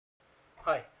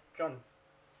Hi, John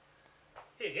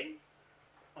here again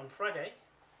on Friday,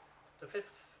 the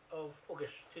 5th of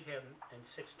August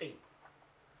 2016.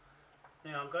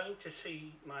 Now, I'm going to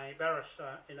see my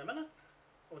barrister in a minute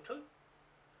or two,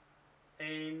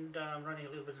 and I'm running a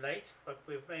little bit late, but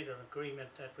we've made an agreement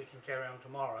that we can carry on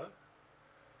tomorrow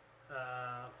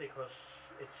because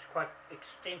it's quite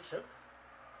extensive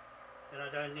and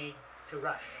I don't need to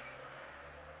rush.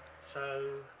 So,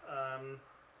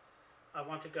 I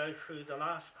want to go through the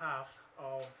last part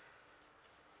of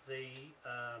the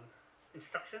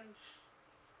instructions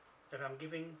that I'm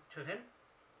giving to him,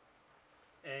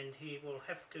 and he will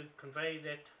have to convey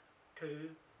that to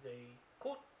the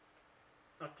court,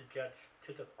 not the judge,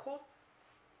 to the court,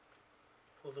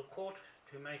 for the court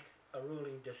to make a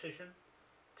ruling decision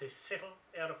to settle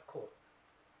out of court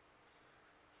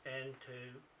and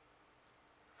to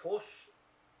force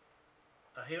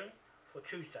a hearing for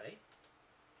Tuesday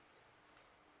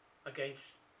against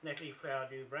Natalie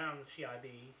Flowerdew Brown, CIB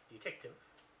detective.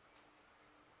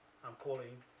 I'm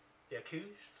calling the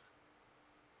accused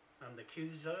and the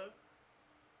accuser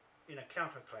in a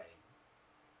counterclaim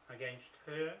against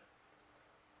her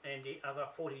and the other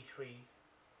 43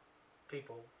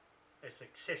 people as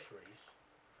accessories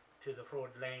to the fraud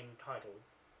land title,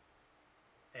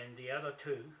 and the other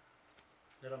two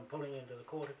that I'm pulling into the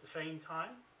court at the same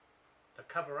time, the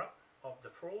cover-up of the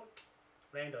fraud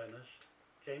landowners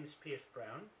James Pierce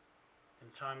Brown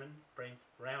and Simon Brent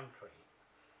Roundtree.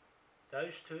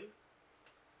 Those two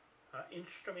are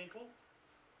instrumental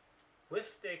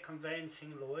with their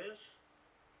conveyancing lawyers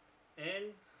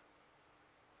and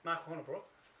Mark Hornibrook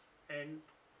and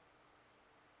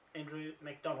Andrew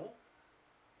MacDonald,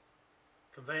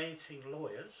 conveyancing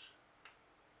lawyers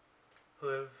who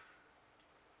have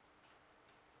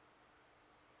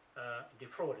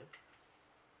defrauded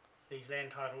these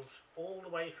land titles all the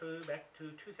way through back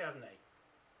to 2008,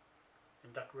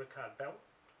 and Dr. Richard Bell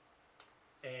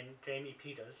and Jamie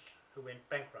Peters, who went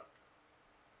bankrupt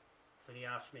when he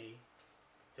asked me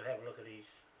to have a look at his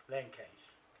land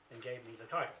case and gave me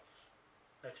the titles.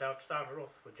 That's how it started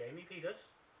off with Jamie Peters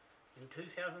in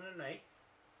 2008,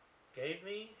 gave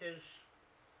me his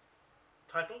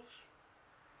titles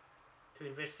to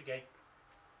investigate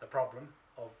the problem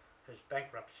of his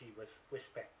bankruptcy with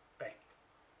Westpac Bank.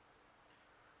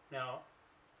 Now,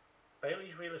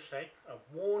 Bailey's Real Estate, I've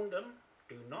warned them,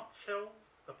 do not sell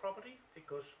the property,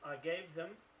 because I gave them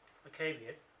a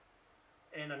caveat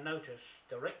and a notice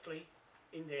directly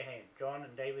in their hand, John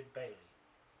and David Bailey,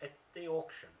 at the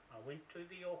auction. I went to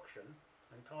the auction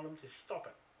and told them to stop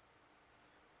it.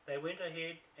 They went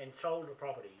ahead and sold the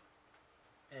property,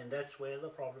 and that's where the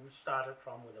problem started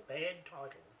from, with a bad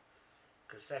title,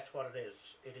 because that's what it is.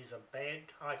 It is a bad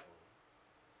title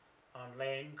on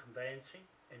land conveyancing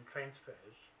and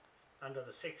transfers under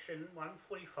the section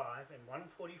 145 and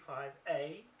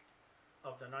 145A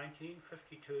of the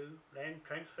 1952 Land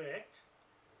Transfer Act.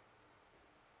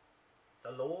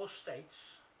 The law states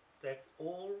that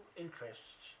all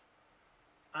interests,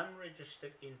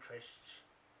 unregistered interests,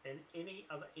 and any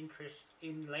other interest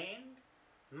in land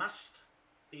must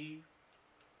be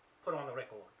put on the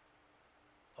record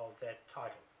of that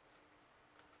title.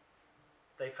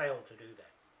 They failed to do that.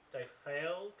 They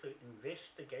failed to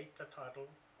investigate the title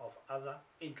of other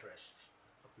interests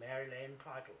of Maryland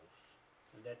titles,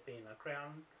 and that being a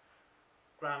Crown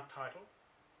grant title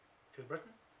to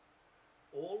Britain.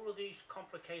 All of these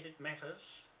complicated matters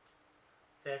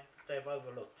that they've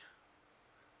overlooked.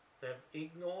 They've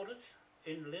ignored it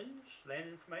in Lynn's land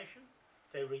information.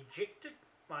 They rejected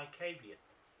my caveat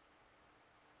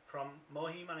from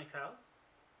Moai Manukau,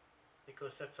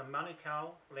 because that's a Manukau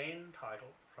land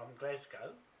title from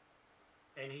Glasgow,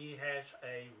 and he has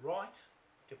a right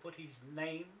to put his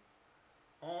name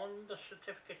on the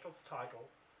certificate of title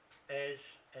as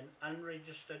an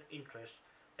unregistered interest,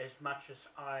 as much as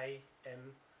I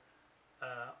am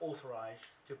authorised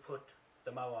to put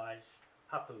the Moai's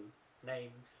hapu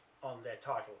names on their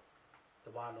title,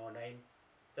 the Wanoa name.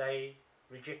 They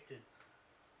rejected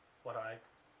what I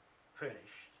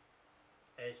furnished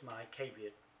as my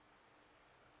caveat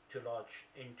to lodge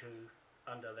into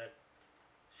under that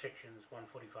sections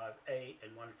 145A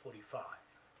and 145.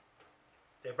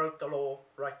 They broke the law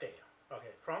right there.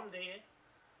 Okay, from there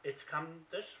it's come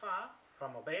this far,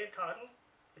 from a bad title.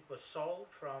 It was sold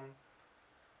from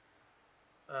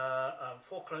a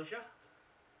foreclosure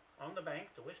on the bank,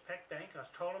 the Westpac Bank. I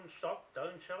told them, stop,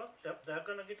 don't sell it, they're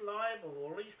going to get liable.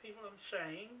 All these people I'm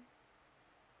saying,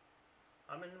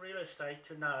 I'm in real estate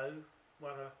to know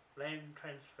what a land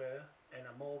transfer and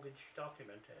a mortgage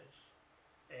document is,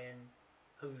 and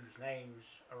whose names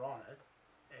are on it,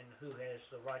 and who has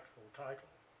the rightful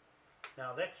title.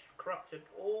 Now that's corrupted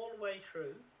all the way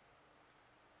through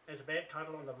as a bad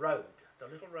title on the road. The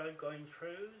little road going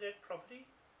through that property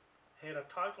had a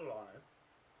title on it,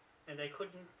 and they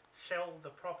couldn't sell the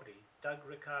property. Doug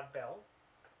Rickard Bell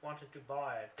wanted to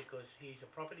buy it because he's a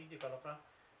property developer,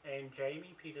 and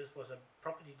Jamie Peters was a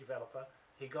property developer.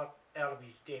 He got out of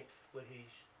his depth with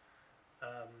his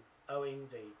owing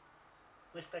the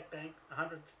Westpac Bank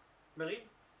 100 million,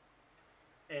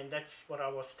 and that's what I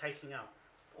was taking up,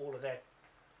 all of that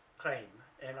claim,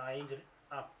 and I ended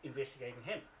up investigating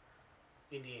him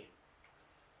in the end.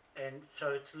 And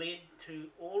so it's led to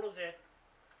all of that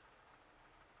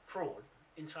fraud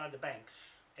inside the banks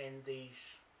and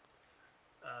these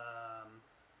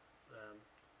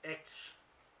acts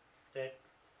that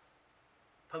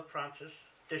Pope Francis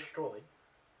destroyed,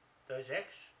 those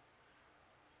acts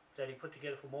that he put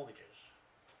together for mortgages.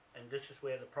 And this is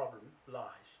where the problem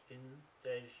lies, in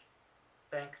those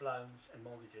bank loans and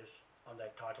mortgages on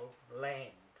that title,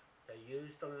 land. They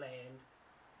used the land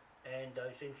and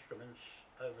those instruments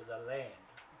over the land.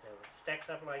 They were stacked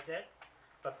up like that,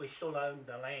 but we still own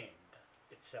the land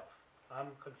itself.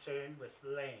 I'm concerned with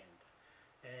land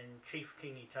and Chief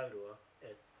Kingi Taurua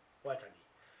at Waitangi.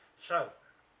 So,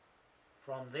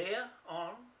 from there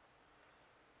on,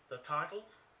 the title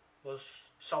was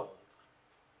sold,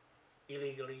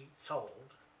 illegally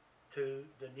sold, to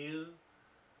the new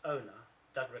owner,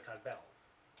 Doug Rickard Bell.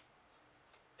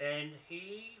 And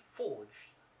he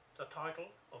forged the title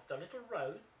of the little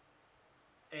road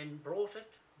and brought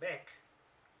it back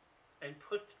and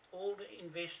put all the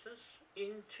investors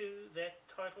into that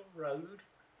title road,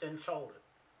 then sold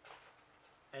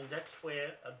it. And that's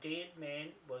where a dead man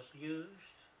was used,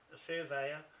 a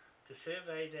surveyor, to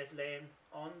survey that land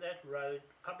on that road,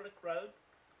 public road,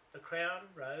 the Crown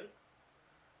Road,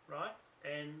 right?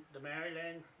 And the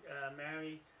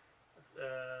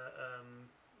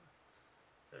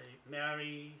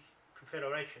Maori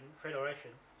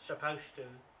Federation supposed to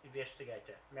investigate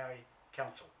that. Maori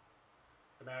Council,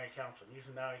 the Maori Council,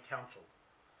 using Maori Council,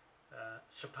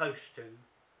 supposed to.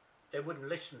 They wouldn't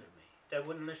listen to me. They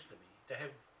wouldn't listen to me. They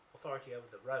have authority over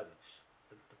the roads,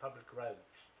 the public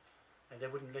roads, and they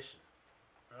wouldn't listen.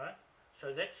 Right?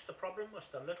 So that's the problem with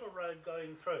the little road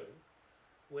going through,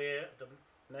 where the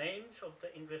names of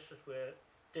the investors were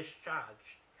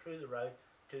discharged through the road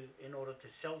in order to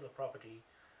sell the property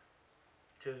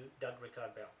to Doug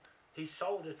Rickard Bell. He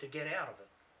sold it to get out of it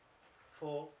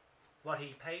for what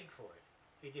he paid for it.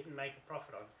 He didn't make a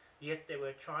profit on it. Yet there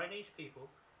were Chinese people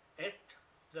at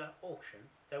the auction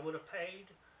that would have paid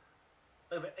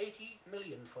over 80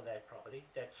 million for that property,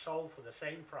 that sold for the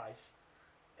same price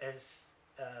as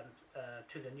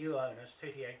to the new owners,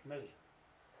 38 million.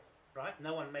 Right?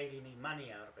 No one made any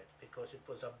money out of it because it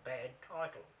was a bad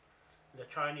title. The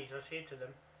Chinese, I said to them,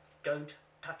 don't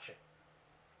touch it.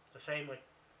 The same with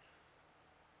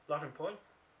Lotton Point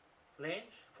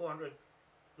lands, 400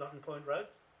 Lotton Point Road,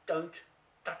 don't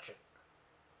touch it,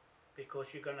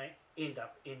 because you're going to end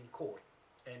up in court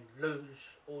and lose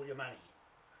all your money.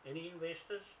 Any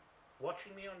investors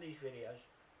watching me on these videos,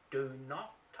 do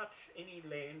not touch any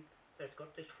land that's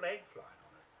got this flag flying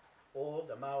on it, or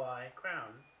the Moai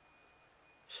Crown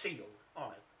seal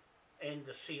on it, and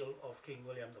the seal of King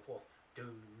William IV. Do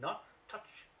not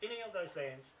touch any of those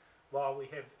lands while we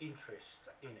have interest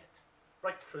in it,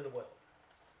 right through the world,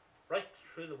 right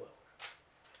through the world.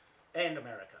 And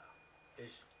America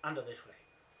is under this flag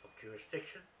of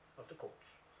jurisdiction of the courts.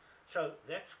 So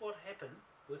that's what happened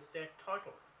with that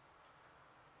title.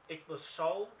 It was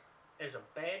sold as a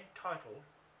bad title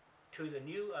to the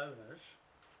new owners,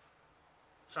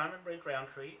 Simon Brent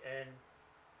Roundtree and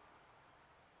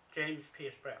James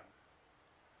Pierce Brown.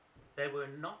 They were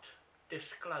not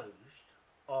disclosed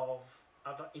of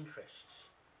other interests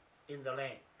in the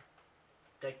land.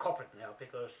 They cop it now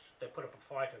because they put up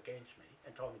a fight against me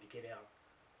and told me to get out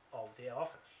of their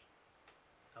office.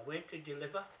 I went to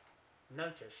deliver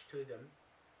notice to them,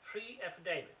 3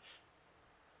 affidavits,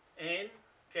 and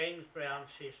James Brown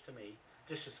says to me,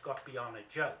 this has got beyond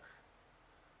a joke.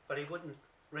 But he wouldn't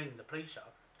ring the police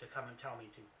up to come and tell me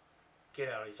to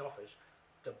get out of his office.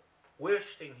 The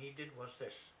worst thing he did was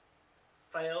this: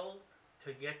 failed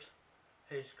to get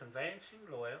his conveyancing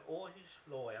lawyer or his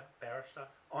lawyer, barrister,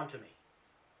 onto me.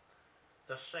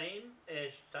 The same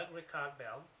as Doug Rickard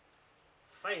Bell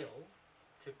failed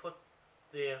to put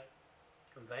their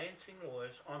conveyancing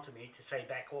lawyers onto me to say,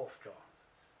 back off, John.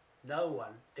 No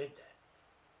one did that,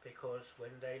 because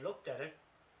when they looked at it,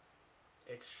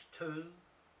 it's too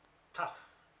tough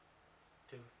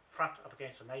to front up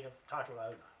against a native title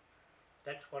owner.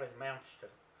 That's what it amounts to.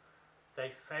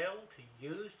 They failed to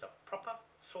use the proper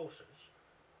sources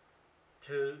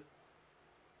to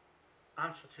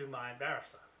answer to my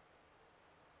barrister.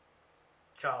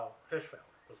 Charles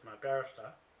Hirschfeld was my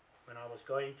barrister when I was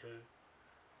going to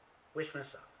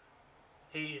Westminster.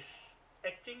 He's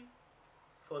acting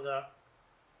for the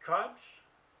Tribes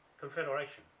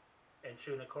Confederation and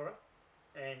Sunakora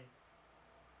and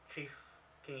Chief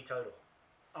Kingi Todo.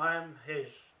 I am his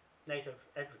native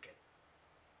advocate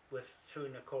with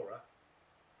Sunakora,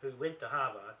 who went to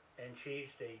Harvard, and she's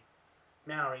the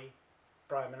Maori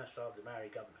Prime Minister of the Maori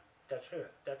government. That's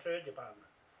her department.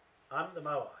 I'm the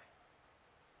Moai,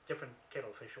 different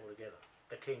kettle fish altogether,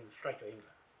 the king straight to England.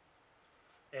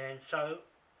 And so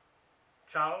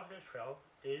Charles Hirschfeld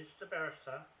is the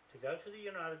barrister to go to the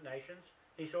United Nations.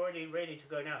 He's already ready to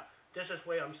go now. This is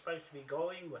where I'm supposed to be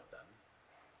going with them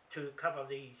to cover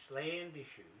these land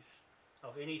issues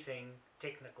of anything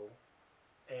technical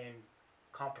and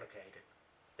complicated.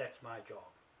 That's my job,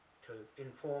 to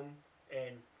inform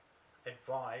and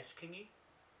advise Kingi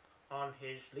on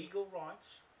his legal rights.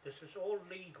 This is all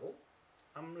legal.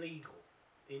 I'm legal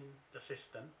in the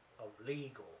system of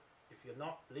legal. If you're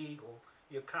not legal,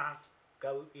 you can't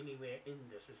go anywhere in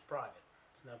this. It's private.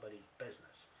 It's nobody's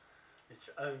business. It's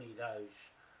only those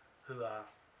who are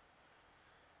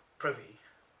privy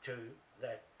to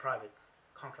that private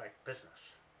contract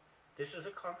business. This is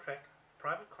a contract,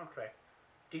 private contract,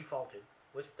 defaulted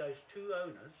with those two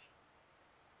owners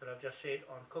that I've just said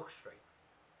on Cook Street.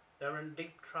 They're in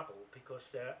deep trouble because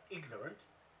they're ignorant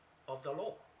of the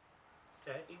law.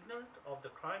 They're ignorant of the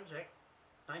Crimes Act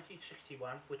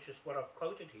 1961, which is what I've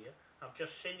quoted here. I'm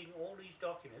just sending all these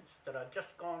documents that I've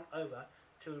just gone over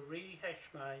to rehash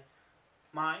my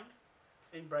mind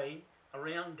and brain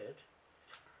around it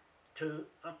to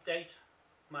update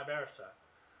my barrister.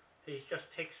 He's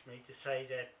just texted me to say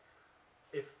that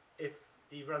if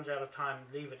he runs out of time,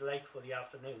 leave it late for the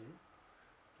afternoon,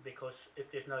 because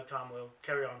if there's no time, we'll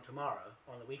carry on tomorrow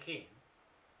on the weekend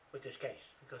with this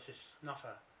case, because it's not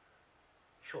a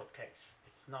short case.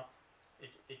 It's not.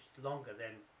 It's longer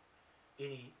than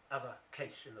any other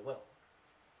case in the world,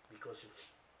 because it's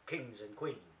kings and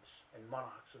queens and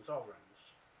monarchs and sovereigns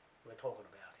we're talking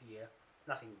about here.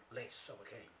 Nothing less of a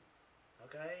king.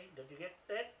 Okay, did you get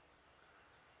that?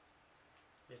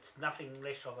 It's nothing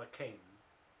less of a king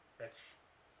that's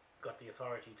got the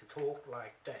authority to talk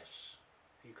like this.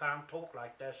 If you can't talk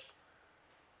like this,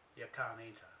 you can't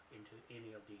enter into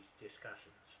any of these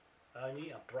discussions.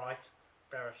 Only a bright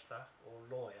barrister or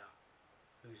lawyer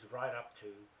who's right up to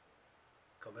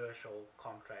commercial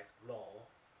contract law,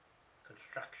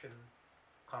 construction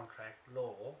contract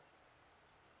law,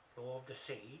 law of the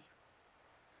sea,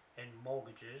 and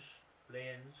mortgages,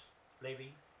 lands,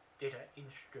 levy, debtor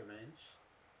instruments,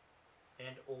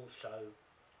 and also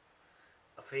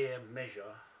a fair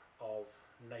measure of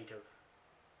native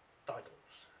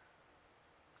titles,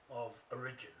 of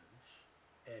origins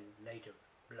and native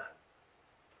blood.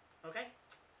 Okay?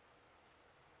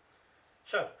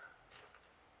 So,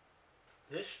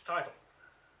 this title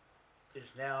is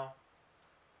now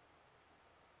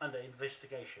under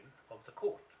investigation of the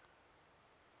court.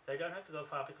 They don't have to go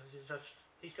far, because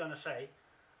he's going to say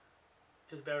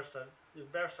to the barrister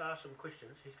asks him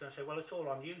questions, he's going to say, well, it's all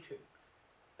on YouTube.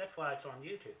 That's why it's on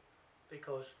YouTube,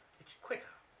 because it's quicker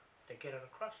to get it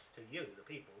across to you, the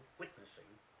people witnessing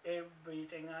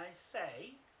everything I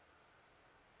say.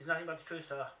 Is nothing but the truth,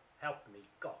 so help me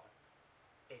God.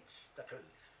 It's the truth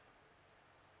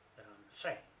that I'm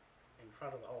saying in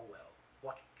front of the whole world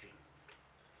watching.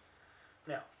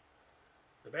 Now,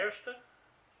 the barrister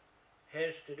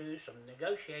has to do some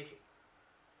negotiating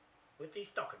with these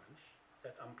documents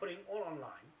that I'm putting all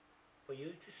online for you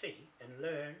to see and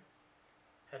learn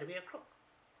how to be a crook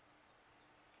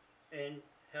and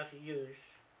how to use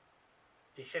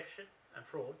deception and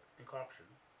fraud and corruption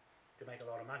to make a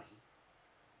lot of money.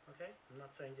 Okay? I'm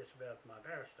not saying this about my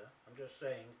barrister, I'm just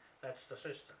saying that's the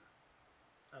system.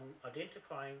 I'm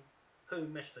identifying who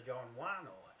Mr. John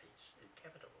Wanoa is in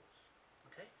capitals.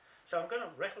 Okay? So I'm going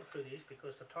to rattle through these,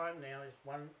 because the time now is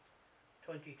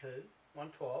 1:22,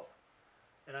 1:12,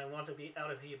 and I want to be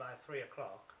out of here by 3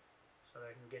 o'clock so that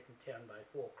I can get in town by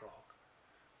 4 o'clock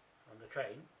on the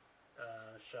train.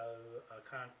 So I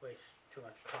can't waste too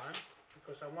much time,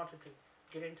 because I wanted to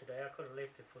get in today. I could have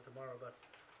left it for tomorrow, but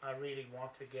I really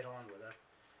want to get on with it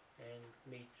and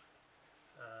meet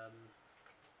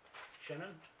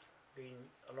Shannon. Been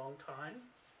a long time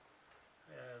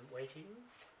waiting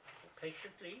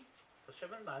patiently for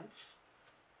 7 months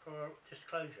for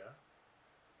disclosure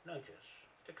notice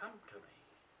to come to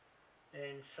me,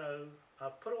 and so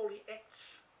I've put all the acts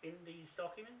in these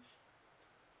documents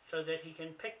so that he can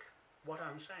pick what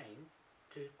I'm saying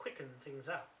to quicken things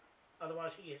up.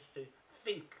 Otherwise he has to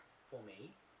think for me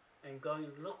and go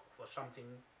and look for something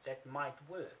that might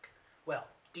work. Well,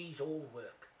 these all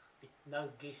work. It's no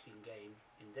guessing game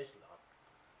in this lot,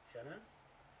 Shannon.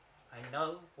 I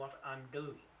know what I'm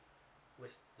doing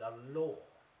with the law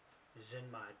is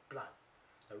in my blood.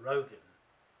 The Rogan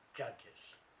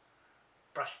judges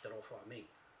brushed it off on me,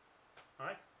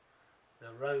 right?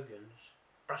 The Rogans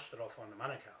brushed it off on the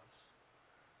Manukau's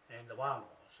and the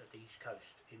Wanoas at the East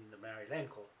Coast in the Maori Land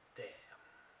Court there.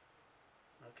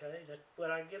 Okay, that's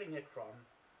where I'm getting it from,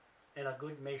 and a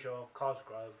good measure of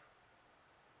Cosgrove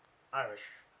Irish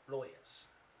lawyers.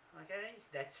 Okay,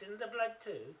 that's in the blood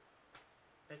too.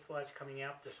 That's why it's coming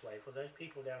out this way for those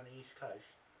people down the East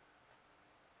Coast.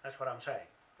 That's what I'm saying.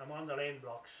 I'm on the land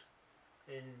blocks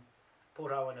in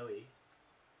Port Awanui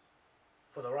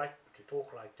for the right to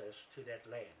talk like this to that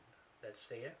land that's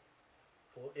there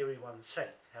for everyone's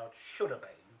sake, how it should have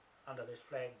been under this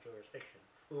flag jurisdiction.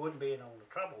 We wouldn't be in all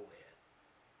the trouble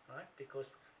there, right? Because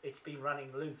it's been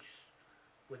running loose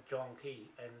with John Key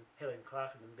and Helen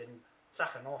Clark and been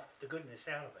sucking off the goodness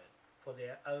out of it for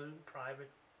their own private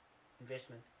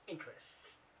investment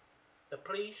interests. The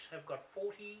police have got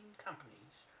 14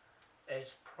 companies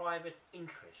as private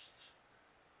interests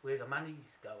where the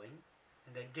money's going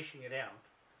and they're dishing it out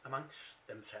amongst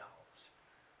themselves.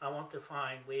 I want to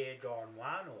find where John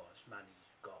Wanoa's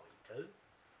money's going to,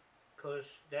 because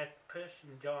that person,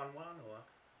 John Wanoa,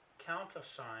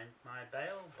 countersigned my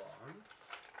bail bond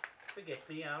to get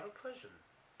me out of prison,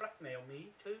 blackmailed me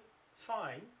to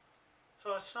sign.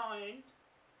 So I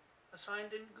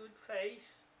signed in good faith.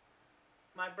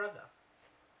 My brother,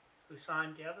 who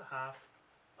signed the other half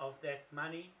of that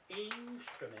money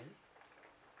instrument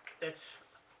that's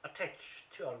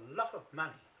attached to a lot of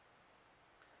money.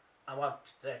 I want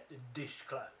that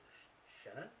disclosed,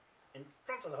 Shannon, in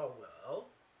front of the whole world,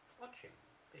 watching,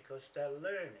 because they're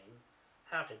learning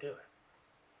how to do it.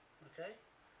 Okay?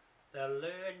 They're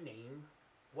learning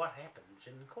what happens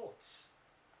in courts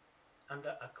under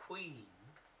a Queen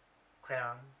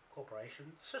Crown Corporation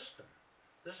system.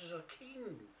 This is a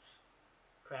King's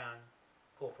Crown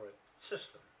corporate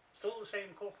system. Still the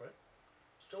same corporate,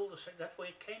 still the same, that's where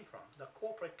it came from. The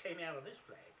corporate came out of this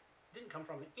flag. It didn't come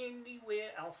from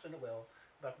anywhere else in the world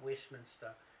but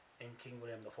Westminster and King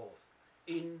William IV.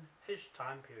 In his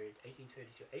time period,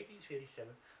 1830 to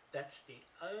 1837, that's the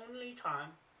only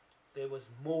time there was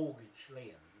mortgage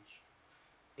liens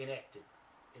enacted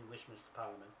in Westminster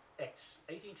Parliament. Acts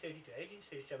 1830 to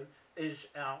 1837 is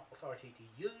our authority to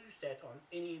use that on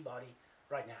anybody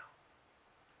right now.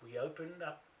 We opened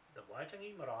up the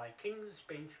Waitangi Marae King's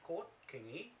Bench Court,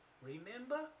 Kingi.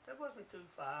 Remember? That wasn't too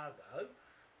far ago.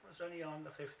 It was only on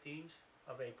the 15th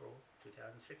of April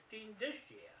 2016 this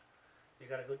year. You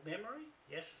got a good memory?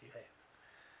 Yes, you have.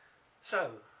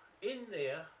 So, in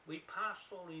there, we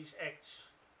passed all these acts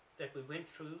that we went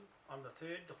through on the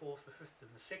 3rd, the 4th, the 5th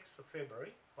and the 6th of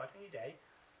February, Waitangi Day,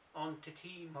 on Te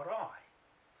Tii Marae.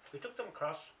 We took them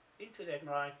across into that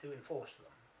marae to enforce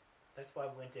them. That's why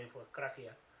we went there for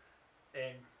karakia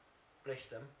and blessed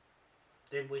them.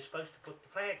 Then we're supposed to put the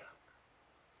flag up.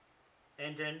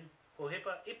 And then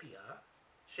Pohepa Ipia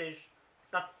says,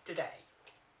 not today.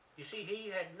 You see, he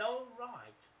had no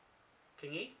right.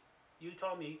 Kingi, you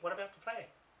told me, what about the flag?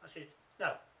 I said,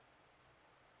 no.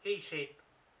 He said,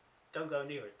 don't go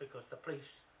near it because the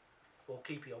police will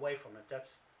keep you away from it. That's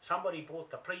somebody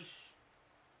brought the police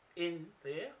in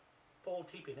there. Paul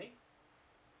Tipini,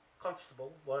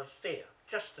 constable, was there.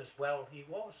 Just as well he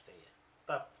was there.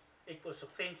 But it was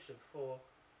offensive for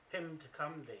him to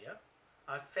come there.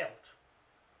 I felt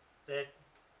that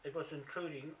it was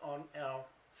intruding on our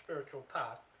spiritual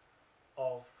part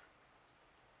of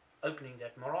opening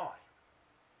that marae.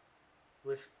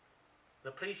 With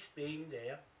the police being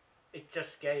there, it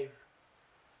just gave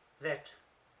that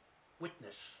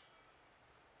witness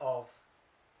of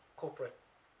corporate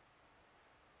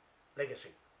legacy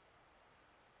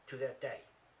to that day.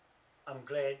 I'm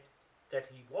glad that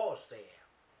he was there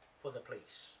for the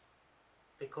police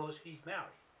because he's Maori.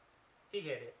 He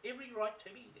had every right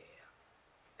to be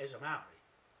there as a Maori,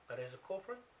 but as a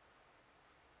corporate,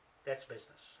 that's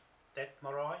business. That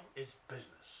marae is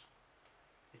business.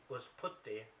 It was put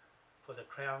there for the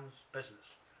Crown's business.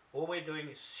 All we're doing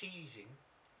is seizing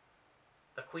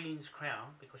the Queen's crown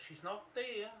because she's not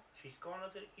there. She's gone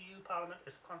to the EU Parliament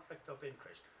as a conflict of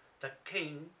interest. The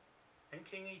King and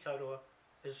King Itaroa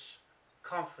is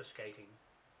confiscating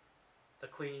the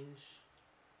Queen's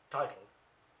title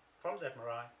from that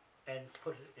marae and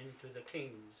put it into the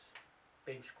King's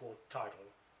Bench Court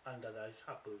title under those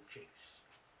Hapu chiefs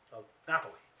of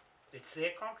Ngāpuhi. It's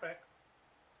their contract.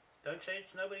 Don't say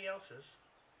it's nobody else's.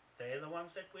 They're the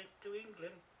ones that went to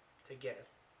England to get it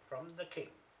from the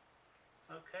King.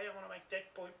 Okay, I want to make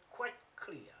that point quite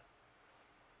clear.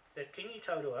 That King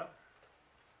Itotoa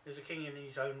is a king in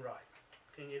his own right,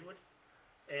 King Edward,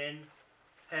 and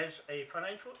has a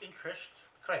financial interest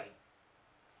claim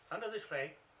under this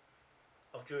flag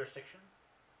of jurisdiction,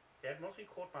 the Admiralty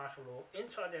Court Martial Law,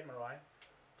 inside that marae,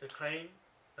 to claim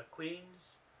the Queen's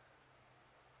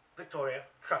Victoria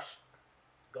Trust,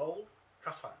 Gold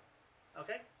Trust Fund.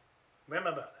 Okay?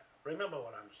 Remember that. Remember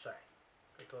what I'm saying.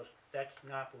 Because that's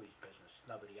Ngāpui's business,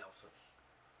 nobody else's.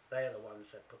 They are the ones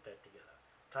that put that together.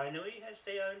 Tainui has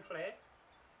their own flag.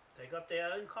 They got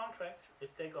their own contract, if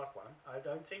they got one. I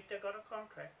don't think they got a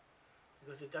contract,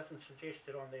 because it doesn't suggest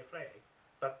it on their flag.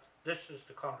 But this is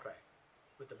the contract,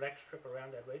 with the black strip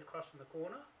around that red cross in the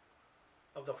corner,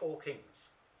 of the four kings.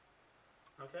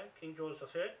 Okay, King George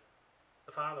III,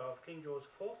 the father of King George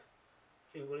IV,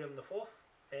 King William IV,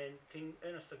 and King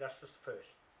Ernest Augustus I,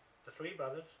 the three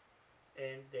brothers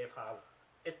and their father,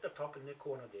 at the top in the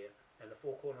corner there, and the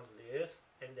four corners of the earth,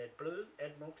 and that blue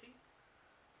Admiralty,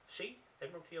 Sea,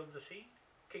 Admiralty of the Sea,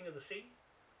 King of the Sea,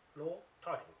 law,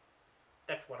 title.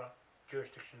 That's what a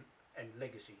jurisdiction and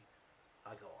legacy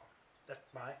I go on. That's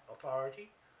my authority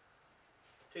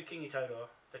to King Itotoa,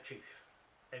 the chief,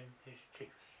 and his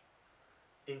chiefs,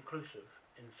 inclusive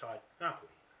inside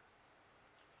Ngāpui.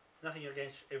 Nothing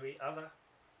against every other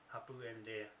hapu and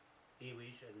their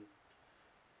iwis and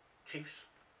chiefs,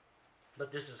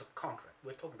 but this is a contract.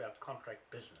 We're talking about contract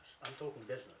business. I'm talking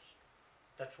business.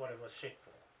 That's what it was set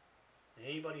for. And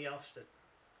anybody else that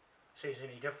says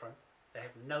any different, they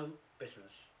have no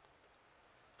business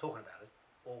talking about it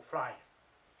or flying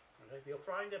it. Okay? If you're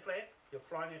flying the flag, you're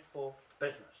flying it for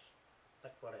business.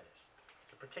 That's what it is.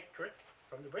 The Protectorate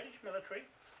from the British military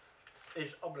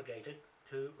is obligated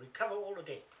to recover all the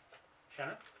debt.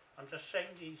 Shannon, I'm just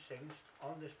saying these things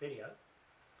on this video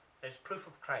as proof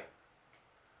of claim.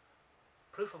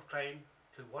 Proof of claim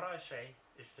to what I say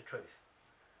is the truth.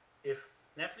 If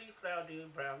Natalie Flower-Dew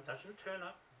Brown doesn't turn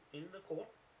up in the court,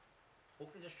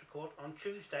 Auckland District Court, on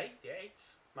Tuesday, the 8th,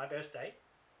 my birthday,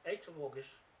 8th of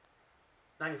August,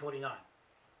 1949.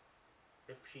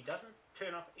 If she doesn't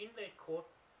turn up in that court,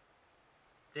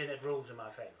 then it rules in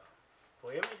my favour.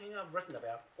 For everything I've written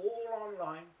about, all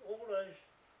online, all those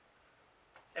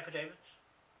affidavits,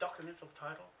 documents of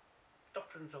title,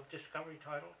 doctrines of discovery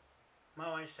title,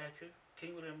 Moai statute,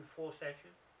 King William IV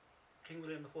statute, King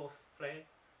William IV flag,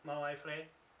 Moai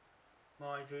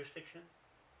jurisdiction,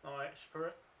 Moai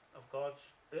spirit of God's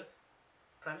earth,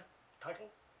 planet, title,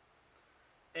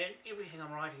 and everything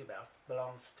I'm writing about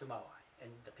belongs to Moai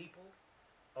and the people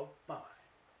of Moai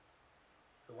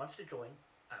who wants to join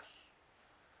us.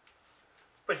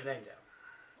 Put your name down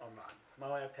online,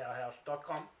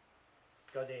 moaipowerhouse.com.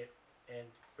 Go there and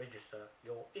register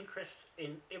your interest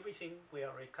in everything we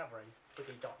are recovering with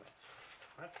these documents.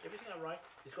 Right? Everything I write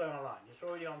is going online. It's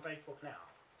already on Facebook now.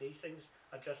 These things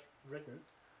are just written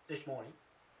this morning.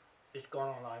 It's gone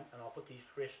online, and I'll put these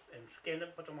rest and scan them,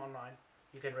 put them online.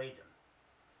 You can read them.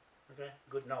 Okay,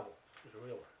 good novel. It's a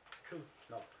real one, true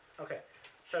novel. Okay,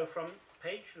 so from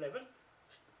page 11,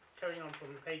 carrying on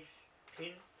from page 10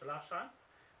 the last time,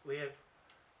 we have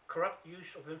corrupt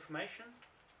use of information,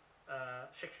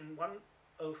 section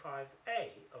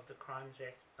 105A of the Crimes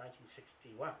Act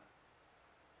 1961,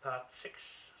 part 6,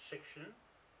 section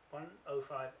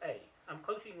 105A. I'm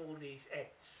quoting all these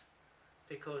acts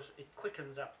because it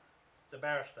quickens up the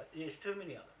barrister. There's too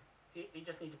many of them. He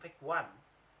just needs to pick one,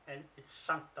 and it's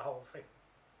sunk the whole thing.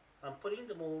 I'm putting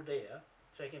them all there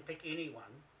so he can pick any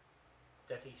one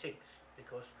that he thinks,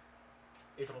 because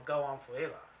it'll go on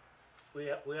forever.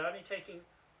 We're only taking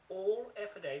all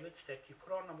affidavits that you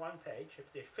put on one page.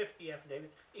 If there's 50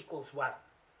 affidavits, equals one.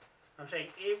 I'm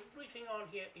saying everything on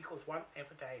here equals one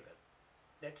affidavit.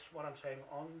 That's what I'm saying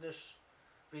on this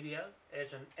video,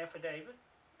 as an affidavit,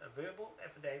 a verbal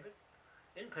affidavit,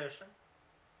 in person,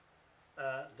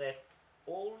 that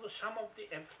all the sum of the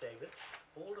affidavits,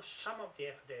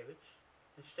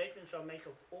 and statements I make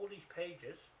of all these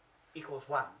pages equals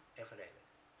one affidavit.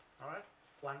 Alright?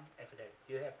 One affidavit.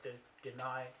 You have to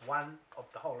deny one of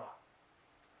the whole lot,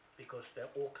 because they're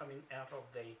all coming out of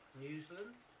the New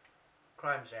Zealand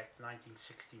Crimes Act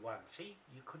 1961. See,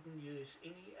 you couldn't use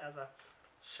any other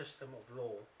system of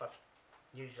law but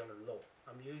New Zealand law.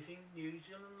 I'm using New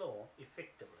Zealand law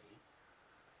effectively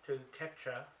to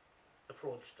capture the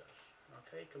fraudsters,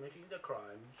 okay, committing the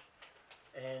crimes,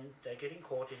 and they get in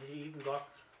court. It even got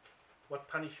what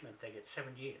punishment they get,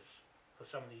 7 years for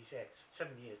some of these acts,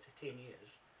 7 years to 10 years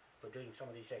for doing some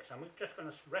of these acts. I'm just going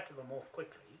to rattle them off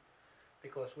quickly,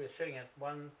 because we're sitting at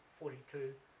 1:43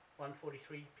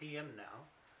 p.m. now.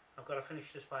 I've got to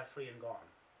finish this by 3 and gone.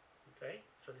 Okay,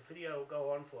 So the video will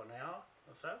go on for an hour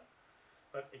or so,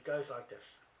 but it goes like this.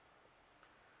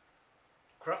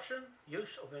 Corruption,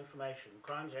 Use of Information,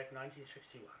 Crimes Act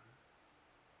 1961.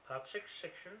 Part 6,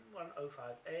 Section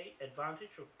 105A,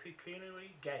 Advantage of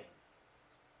Pecuniary Gain.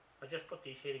 I just put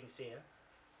these headings there,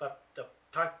 but the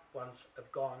type ones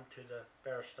have gone to the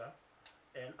barrister,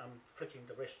 and I'm flicking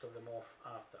the rest of them off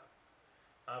after.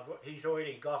 He's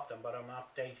already got them, but I'm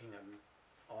updating him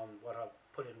on what I've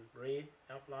put in red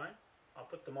outline. I'll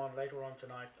put them on later on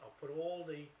tonight. I'll put all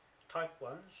the type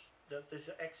ones, there's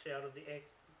an X out of the Act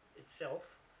itself,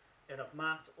 and I've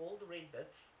marked all the red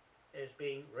bits as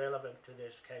being relevant to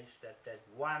this case that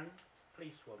one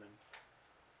policewoman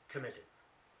committed.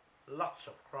 Lots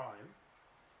of crime,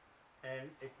 and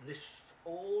it lists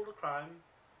all the crime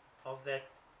of that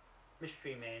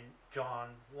mystery man,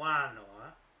 John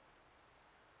Wanoa,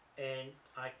 and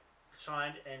I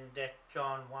signed, and that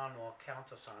John Wanoa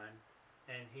countersigned,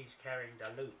 and he's carrying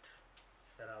the loot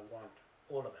that I want,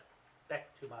 all of it, back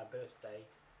to my birthday,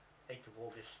 8th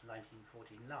of August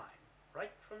 1949,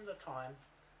 right from the time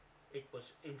it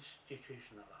was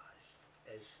institutionalized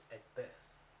as at birth.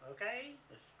 Okay,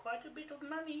 it's quite a bit of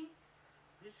money,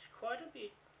 it's quite a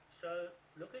bit, so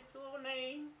look at your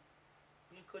name,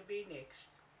 you could be next.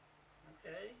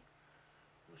 Okay,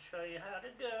 we'll show you how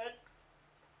to do it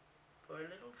for a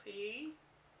little fee.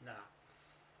 No,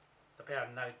 the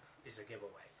pound note is a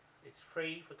giveaway. It's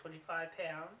free for £25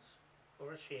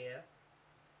 for a share,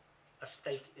 a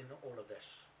stake in all of this.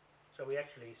 So we're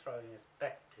actually throwing it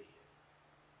back to you.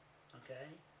 Okay,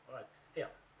 alright, here.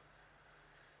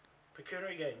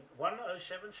 Pecuniary gain,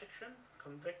 107 section,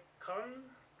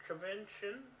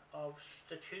 contravention of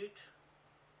statute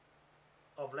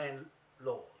of land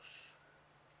laws.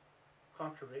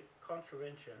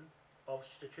 Contravention of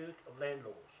statute of land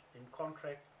laws in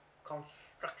contract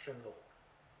construction law.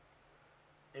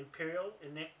 Imperial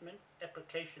Enactment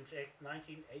Applications Act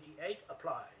 1988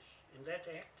 applies. In that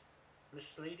act,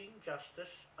 Misleading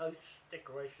Justice Oaths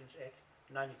Declarations Act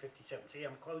 1957. See,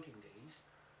 I'm quoting these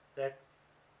that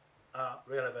are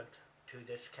relevant to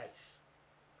this case.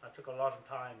 I took a long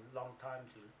time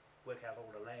to work out all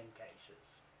the land cases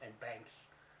and banks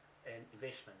and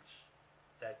investments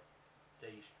that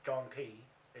these John Key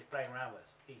is playing around with.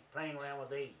 He's playing around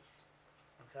with these.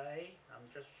 Okay, I'm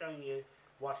just showing you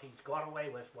what he's got away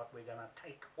with, what we're going to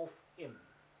take off him.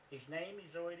 His name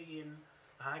is already in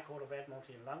the High Court of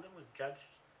Admiralty in London with Judge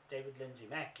David Lindsay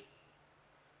Mackey.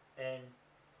 And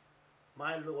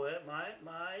my lawyer,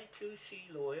 my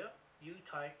QC lawyer,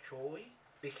 Utai Choi,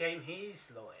 became his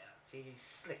lawyer. See, he's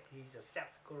slick, he's a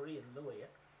South Korean lawyer.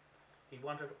 He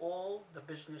wanted all the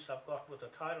business I've got with the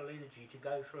tidal energy to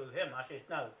go through him. I said,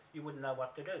 no, you wouldn't know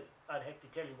what to do. I'd have to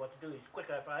tell you what to do. It's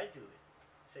quicker if I do it.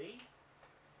 See?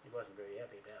 He wasn't very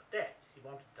happy about that. He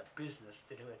wanted the business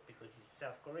to do it because he's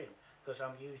South Korean, because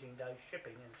I'm using those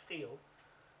shipping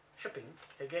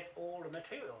to get all the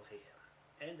materials here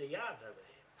and the yards over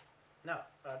there. No,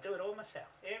 I do it all myself.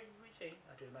 Everything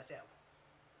I do myself.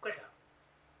 Quicker.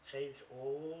 Saves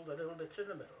all the little bits in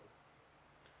the middle.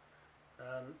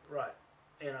 Right,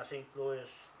 and I think lawyers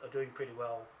are doing pretty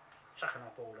well sucking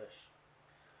up all this.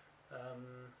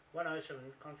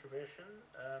 107 controversy,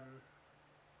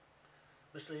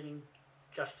 Misleading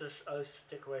Justice Oaths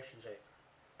Declarations Act.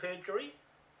 Perjury,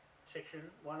 section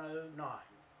 109,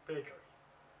 perjury,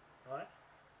 right?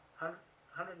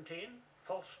 110,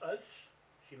 false oaths.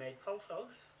 She made false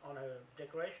oaths on her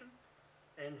declaration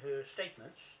and her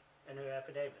statements and her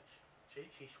affidavits. See,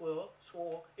 she swore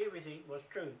everything was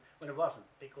true when it wasn't,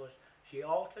 because she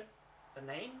altered the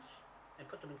names and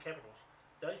put them in capitals.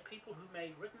 Those people who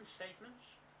made written statements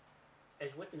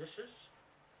as witnesses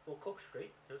for Cook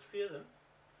Street, there's a few of them,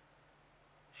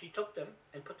 she took them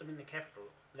and put them in the capital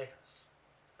letters,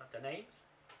 the names,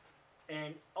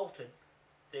 and altered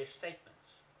their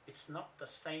statements. It's not the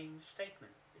same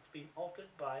statement. It's been altered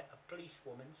by a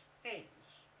policewoman's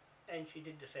hands. And she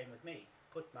did the same with me.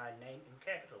 Put my name in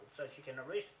capitals so she can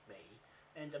arrest me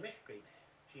and the mystery man.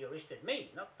 She arrested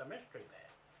me, not the mystery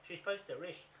man. She's supposed to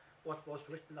arrest what was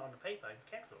written on the paper in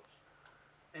capitals.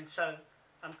 And so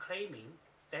I'm claiming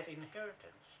that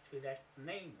inheritance to that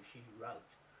name she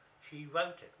wrote. She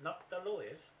wrote it, not the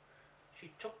lawyers.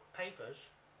 She took papers,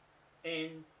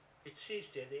 and it says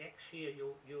there, the X here,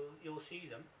 you'll see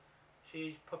them.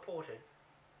 She's purported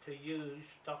to use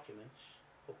documents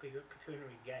for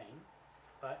pecuniary gain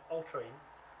by altering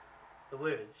the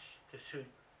words to suit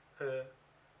her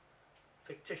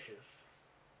fictitious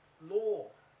law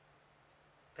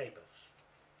papers,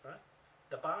 right?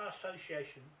 The Bar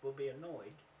Association will be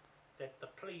annoyed that the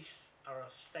police are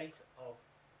a state of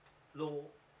law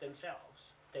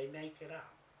themselves. They make it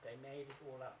up. They made it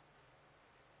all up.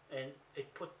 And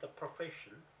it put the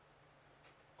profession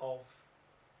of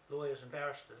lawyers and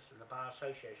barristers in the Bar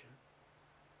Association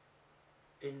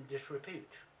in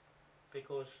disrepute,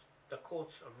 because the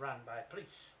courts are run by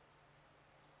police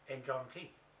and John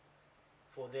Key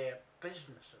for their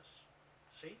businesses.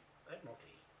 See?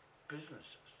 Admiralty.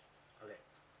 Businesses. Okay.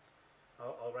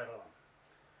 I'll rattle on.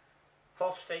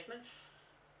 False statements,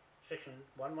 Section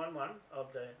 111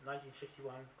 of the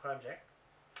 1961 Crimes Act.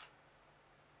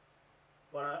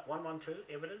 112,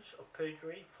 evidence of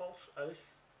perjury, false oath,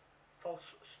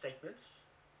 false statements.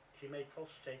 She made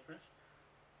false statements.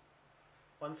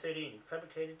 113,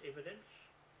 fabricated evidence.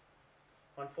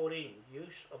 114,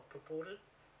 use of purported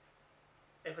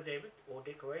affidavit or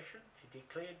declaration to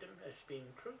declare them as being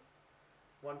true.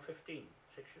 115,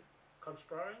 section,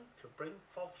 conspiring to bring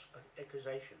false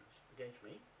accusations against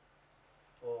me,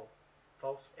 or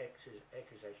false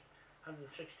accusation.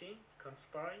 116,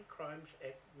 Conspiring Crimes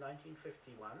Act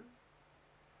 1951,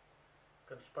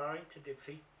 conspiring to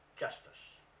defeat justice.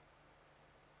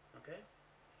 Okay,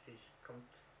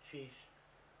 she's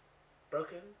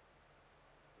broken,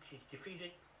 she's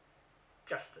defeated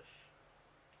justice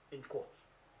in courts.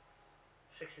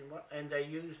 Section 1, and they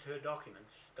used her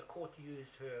documents, the court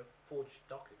used her forged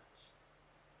documents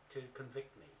to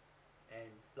convict me and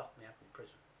lock me up in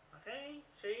prison. Okay,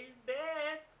 see, it's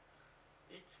bad.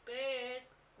 It's bad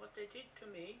what they did to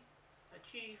me, a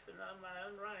chief in my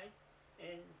own right,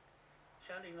 and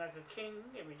sounding like a king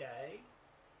every day.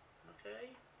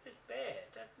 Okay, it's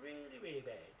bad. That's really, really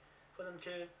bad for them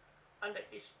to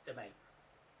underestimate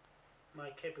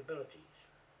my capabilities.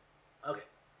 Okay,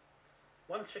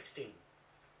 116,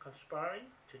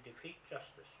 conspiring to defeat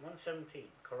justice. 117,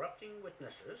 corrupting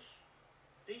witnesses.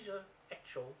 These are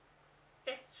actual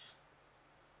acts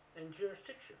and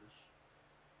jurisdictions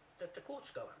that the courts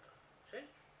go under. See?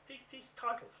 These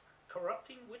titles,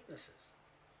 corrupting witnesses.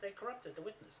 They corrupted the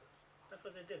witnesses. That's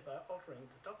what they did by altering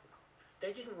the document.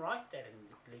 They didn't write that in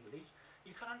legalese.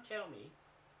 You can't tell me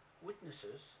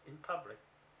witnesses in public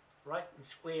write in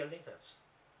square letters.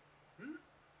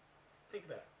 Think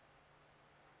about it.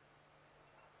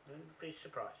 Don't be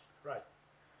surprised. Right.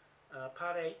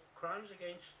 Part 8, crimes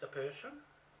against the person,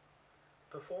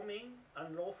 performing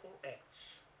unlawful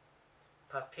acts.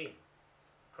 Part 10,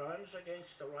 crimes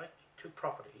against the right to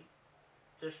property,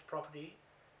 this property,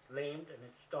 land and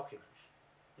its documents.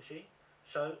 You see?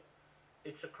 So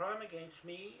it's a crime against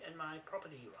me and my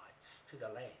property rights to the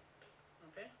land.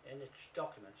 Okay? And its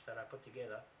documents that I put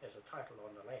together as a title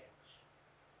on the lands.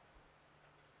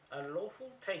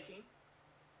 Unlawful taking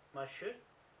my shirt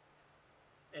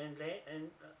and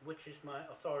which is my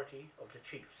authority of the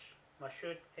chiefs. My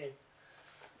shirt had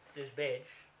this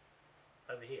badge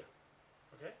over here,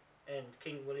 okay, and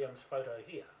King William's photo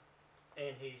here,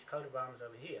 and his coat of arms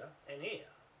over here and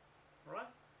here, right?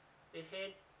 It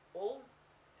had all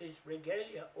his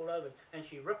regalia all over it, and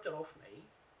she ripped it off me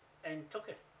and took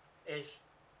it as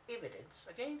evidence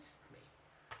against me.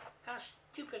 How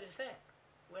stupid is that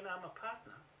when I'm a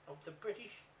partner of the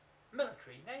British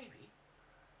military, navy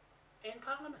and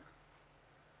parliament?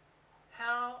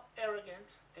 How arrogant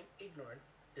and ignorant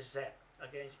is that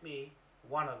against me,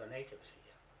 one of the natives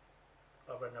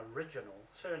here, of an original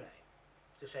surname,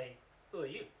 to say, who are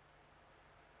you?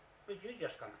 Where'd you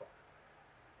just come from?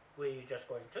 Where are you just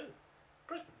going to?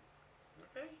 Prison.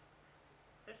 Okay?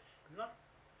 It's not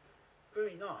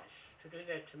very nice to do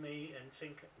that to me and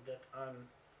think that I'm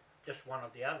just one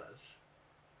of the others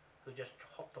who just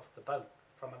hopped off the boat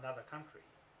from another country,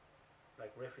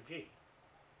 like refugee.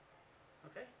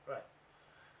 Okay? Right.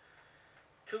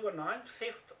 219,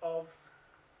 theft of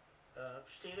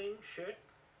stealing shirt,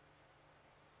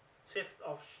 theft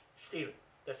of stealing.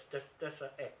 That's an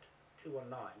act.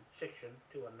 219, section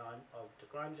 219 of the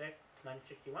Crimes Act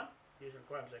 1961, using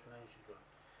Crimes Act 1961.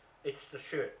 It's the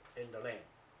shirt in the land,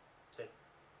 that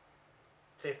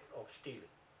theft of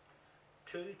stealing.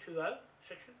 220,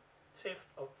 section, theft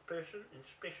of person in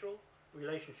special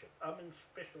relationship. I'm in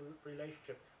special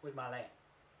relationship with my land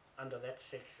under that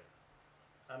section.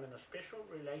 I'm in a special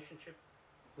relationship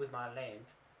with my land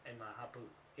and my hapu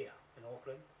here in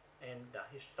Auckland, and the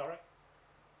historic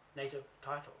native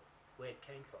title where it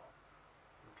came from.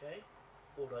 Okay,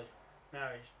 all those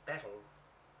Maoris battled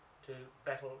to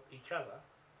battle each other,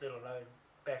 let alone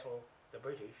battle the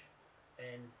British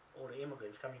and all the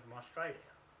immigrants coming from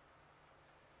Australia.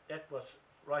 That was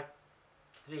right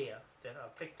there that I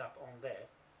picked up on that,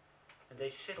 and they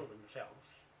settled themselves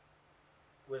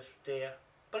with their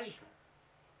policemen.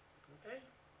 Okay,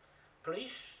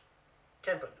 police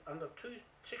tampered under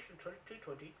section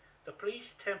 220. The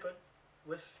police tampered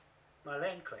with my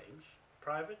land claims,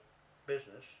 private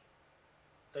business,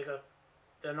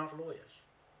 they're not lawyers.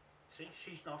 See,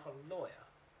 she's not a lawyer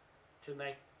to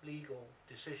make legal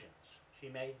decisions. She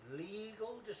made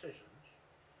legal decisions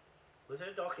with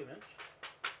her documents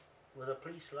with a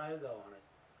police logo on it.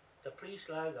 The police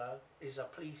logo is a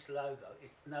police logo.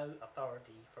 It's no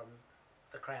authority from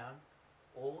the Crown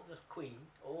or the Queen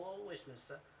or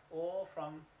Westminster or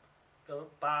from the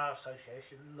Bar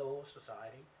Association, Law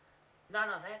Society. None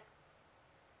of that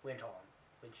went on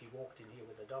when she walked in here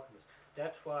with the documents.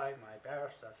 That's why my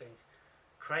barrister thinks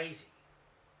crazy,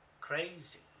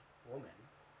 crazy woman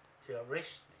to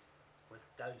arrest me with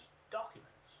those documents,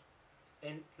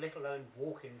 and let alone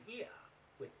walk in here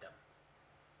with them.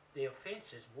 The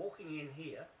offence is walking in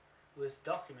here with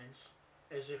documents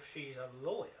as if she's a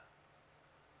lawyer,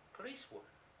 policewoman,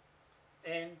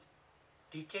 and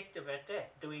detective at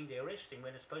that, doing the arresting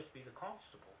when it's supposed to be the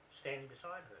constable standing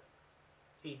beside her.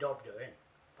 He dobbed her in,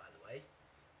 by the way.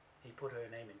 He put her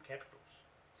name in capitals.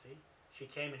 See? She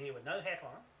came in here with no hat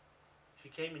on. She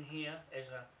came in here as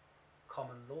a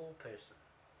common law person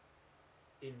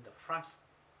in the front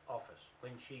office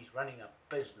when she's running a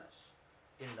business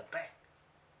in the back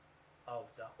of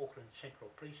the Auckland Central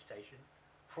Police Station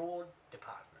Fraud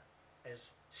Department as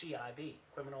CIB,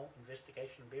 Criminal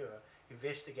Investigation Bureau,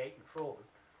 investigating fraud,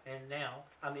 and now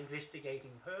I'm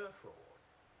investigating her fraud.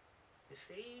 You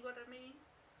see what I mean?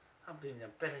 I'm doing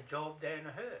a better job than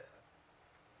her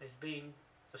as being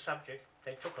the subject.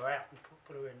 They took her out and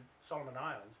put her in Solomon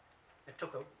Islands and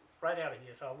took her right out of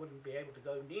here so I wouldn't be able to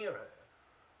go near her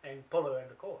and pull her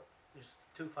into court. It's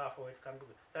too far for her to come to.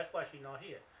 That's why she's not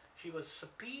here. She was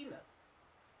subpoenaed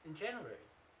in January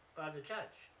by the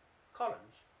judge,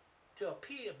 Collins, to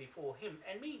appear before him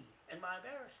and me and my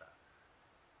barrister.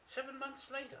 7 months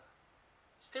later,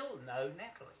 still no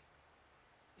Natalie.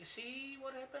 You see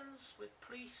what happens with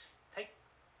police take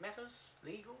matters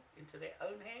legal into their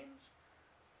own hands?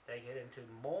 They get into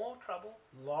more trouble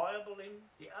libeling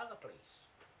the other police.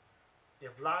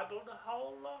 They've libelled a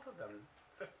whole lot of them,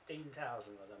 15,000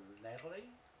 of them, Natalie,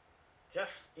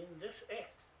 just in this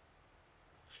act.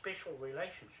 Special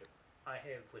relationship I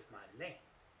have with my land,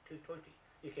 220.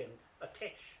 You can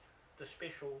attach the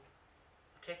special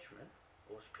attachment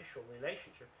or special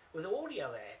relationship with all the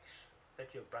other acts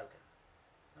that you've broken.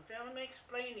 Okay, I'm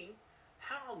explaining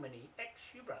how many acts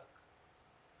you broke.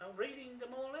 I'm reading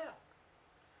them all out.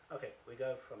 Okay, we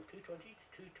go from 220 to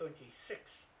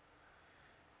 226.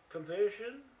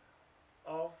 Conversion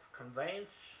of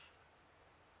conveyance.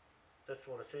 That's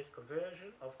what it says,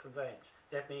 conversion of conveyance.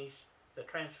 That means the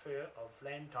transfer of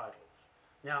land titles.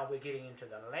 Now we're getting into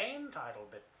the land title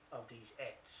bit of these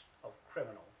acts of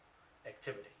criminal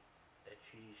activity that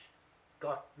she's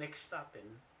got mixed up in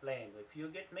land. If you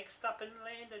get mixed up in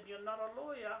land and you're not a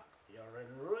lawyer, you're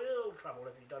in real trouble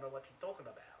if you don't know what you're talking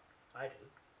about. I do.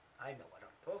 I know what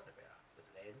I'm talking about with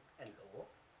land and law.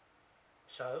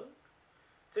 So,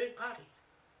 third party.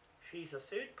 She's a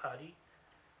third party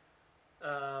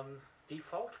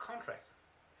default contract.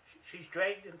 She's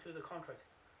dragged into the contract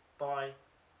by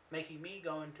making me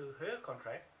go into her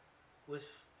contract with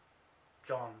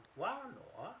John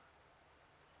Wanoa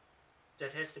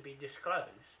that has to be disclosed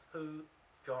who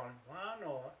John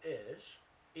Wanoa is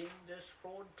in this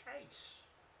fraud case.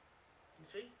 You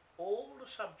see, all the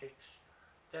subjects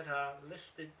that are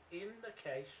listed in the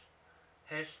case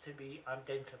has to be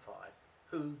identified.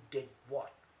 Who did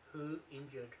what? Who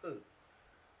injured who?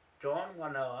 John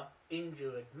Wanoa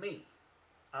injured me.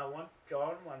 I want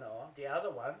John Wanoa, the other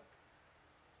one,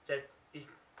 that is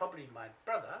probably my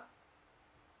brother,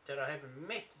 that I haven't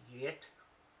met yet,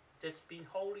 that's been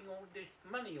holding all this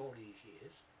money all these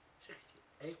years,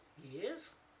 68 years,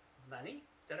 money,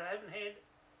 that I haven't had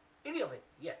any of it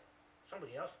yet.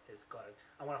 Somebody else has got it.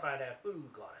 I want to find out who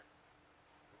got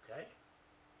it. Okay?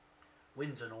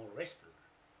 Wins and all the rest of them.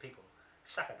 People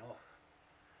sucking off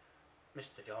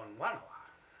Mr. John Wanoa.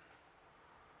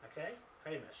 Okay?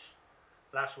 Famous.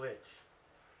 Last words.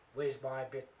 Where's my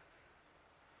bit?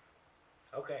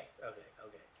 Okay.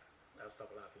 I'll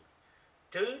stop laughing.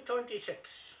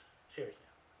 226. Serious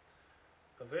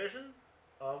now. Conversion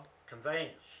of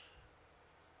conveyance.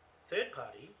 Third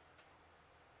party.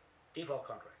 Default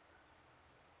contract.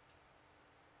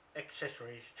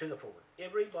 Accessories to the fraud.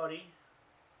 Everybody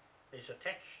is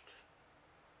attached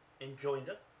in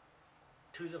joinder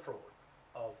to the fraud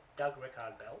of Doug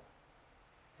Rickard Bell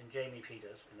and Jamie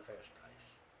Peters in the first place.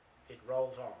 It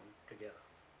rolls on together.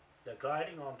 They're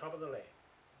gliding on top of the land.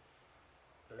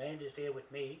 The land is there with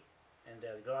me, and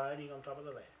they're gliding on top of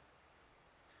the land.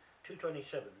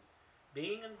 227.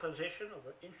 Being in possession of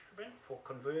an instrument for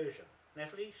conversion.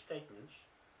 Natalie's statements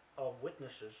of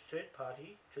witnesses, third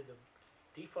party to the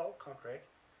default contract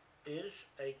is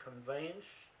a conveyance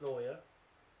lawyer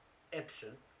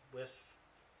absent with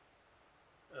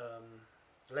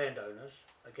landowners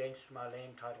against my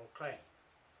land title claim.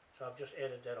 So I've just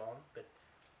added that on, but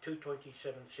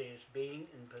 227 says being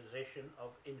in possession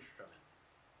of instrument.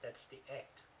 That's the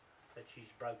act that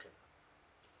she's broken.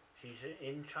 She's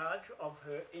in charge of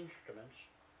her instruments,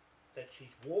 that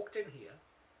she's walked in here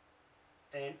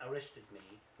and arrested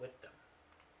me with them.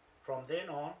 From then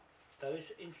on,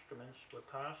 those instruments were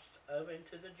passed over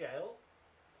into the jail,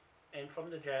 and from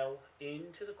the jail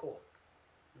into the court,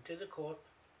 to the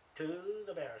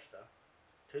barrister,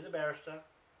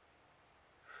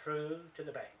 through to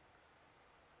the bank,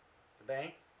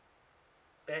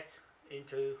 back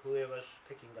into whoever's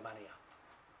picking the money up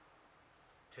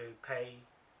to pay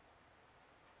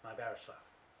my barrister,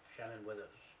 Shannon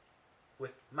Withers,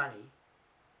 with money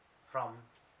from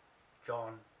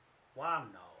John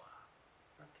Wanoa.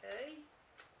 Okay?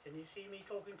 Can you see me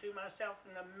talking to myself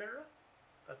in the mirror?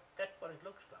 But that's what it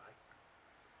looks like.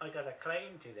 I got a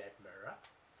claim to that mirror,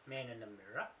 man in the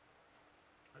mirror.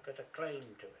 I got a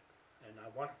claim to it, and I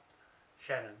want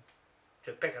Shannon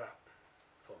to pick it up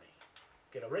for me.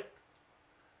 Get a writ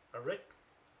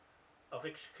of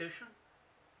execution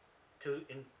to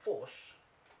enforce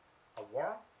a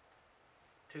warrant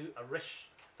to arrest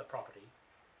the property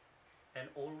and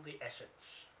all the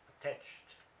assets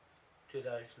attached to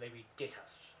those levy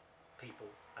debtors. People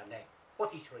are named,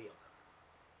 43 of them,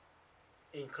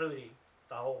 including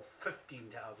the whole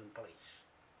 15,000 police,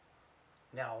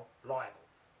 now liable.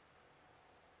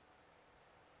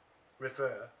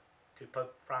 Refer to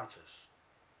Pope Francis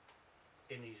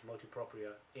in his multi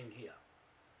propria in here.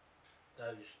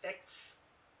 Those acts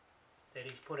that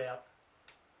he's put out,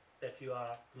 that you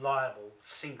are liable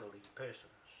singly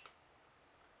persons,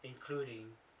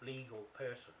 including legal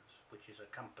persons, which is a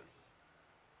company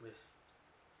with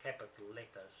capital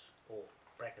letters or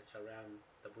brackets around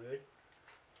the word,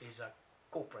 is a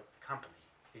corporate company,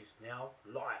 is now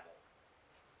liable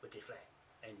with his flag,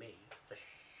 and me, the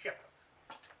sheriff.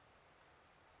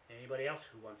 Anybody else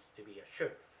who wants to be a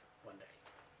sheriff one day.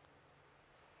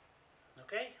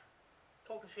 Okay?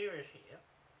 Talking serious here.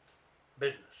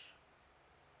 Business.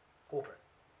 Corporate.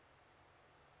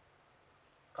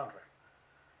 Contract.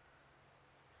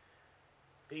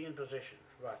 Being in possession.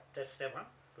 Right, that's that one.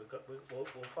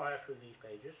 We'll fire through these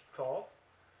pages. 12.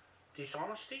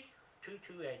 Dishonesty.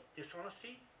 228.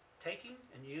 Dishonesty. Taking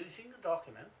and using a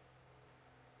document.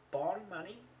 Bond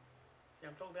money. See,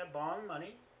 I'm talking about bond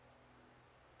money.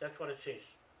 That's what it says.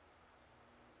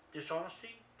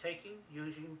 Dishonesty. Taking,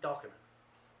 using document.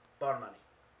 Bond money.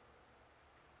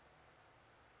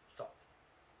 Stop.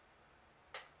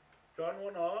 John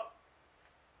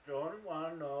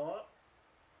Wanoa,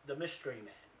 the mystery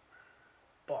man.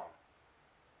 Bond.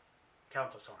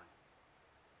 Countersign.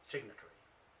 Signatory.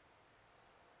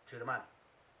 To the money.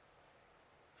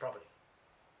 Property.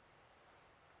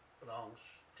 Belongs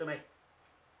to me.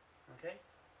 Okay?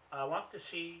 I want to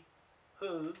see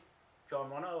who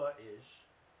John Wanoa is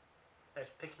as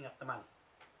picking up the money.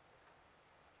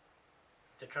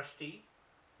 The trustee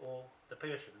or the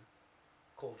person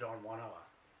called John Wanoa.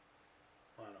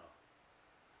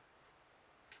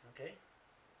 Okay?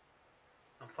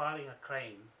 I'm filing a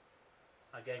claim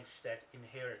against that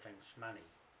inheritance money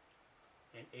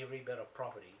and every bit of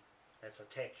property that's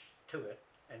attached to it,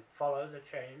 and follow the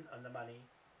chain on the money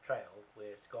trail where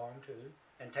it's gone to,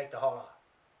 and take the whole lot.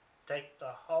 Take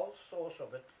the whole source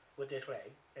of it with this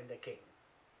flag and the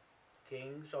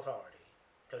King's authority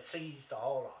to seize the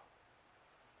whole lot.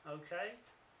 Okay?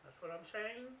 That's what I'm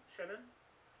saying, Shannon.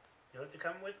 You have to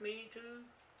come with me to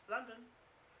London,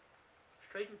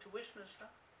 straight into Westminster,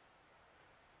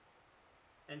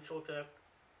 and sort out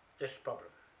this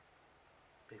problem,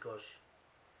 because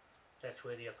that's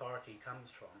where the authority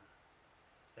comes from,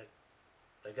 that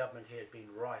the government here has been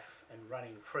rife and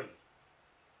running free.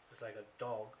 It's like a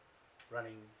dog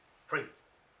running free.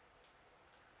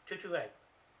 228A.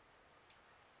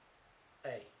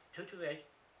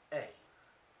 228A.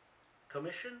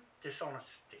 Commission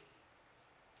dishonesty.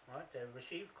 Right? They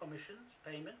receive commissions,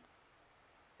 payment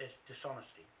as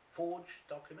dishonesty. Forged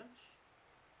documents,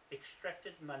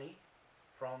 extracted money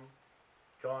from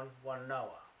John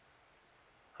Wanoa.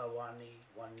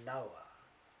 Wanoa.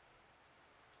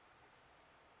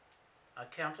 A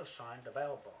countersigned a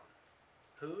bail bond.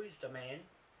 Who is the man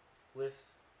with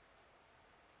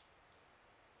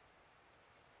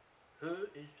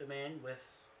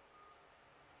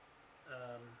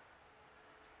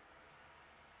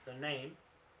the name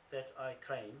that I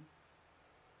claim,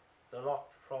 the lot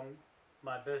from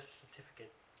my birth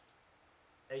certificate,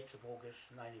 8th of August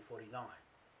 1949.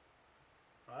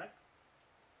 right?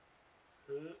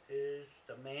 Who is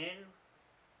the man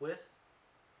with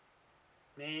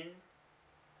man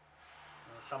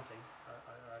or something?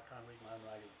 I can't read my own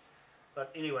writing.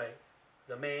 But anyway,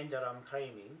 the man that I'm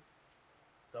claiming,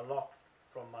 the lot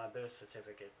from my birth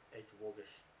certificate, 8th of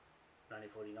August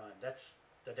 1949. That's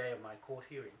the day of my court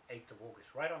hearing, 8th of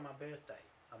August, right on my birthday.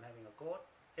 I'm having a court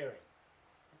hearing.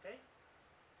 Okay?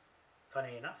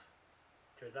 Funny enough,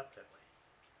 turned up that way.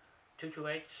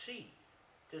 228C,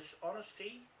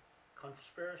 dishonesty,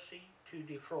 conspiracy to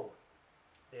defraud.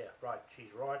 Yeah, right,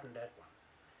 she's right in that one.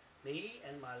 Me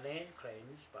and my land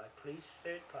claims by police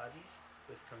third parties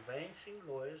with conveyancing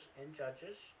lawyers and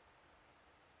judges.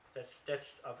 That's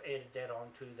I've added that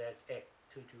on to that Act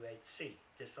 228C,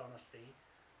 dishonesty,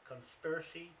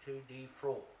 conspiracy to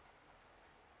defraud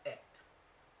Act.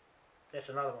 That's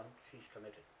another one she's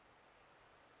committed.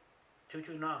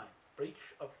 229,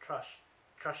 breach of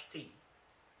trustee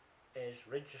as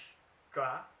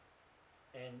registrar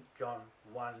and John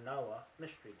Wanoa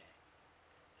mystery man.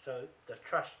 So the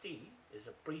trustee is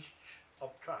a breach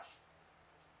of trust.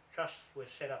 Trusts were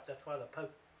set up, that's why the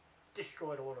Pope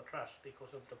destroyed all the trusts,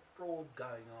 because of the fraud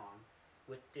going on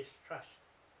with this trust,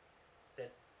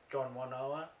 that John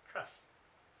Wanoa trust.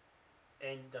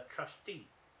 And the trustee,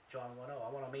 John Wanoa,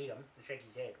 I want to meet him and shake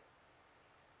his hand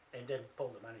and then pull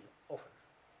the money off him.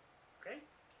 Okay?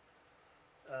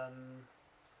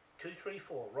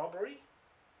 234, robbery.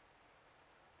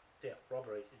 Yeah,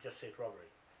 robbery, it just says robbery.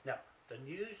 Now, the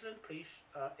New Zealand police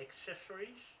are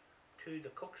accessories to the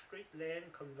Cook Street Land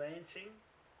Conveyancing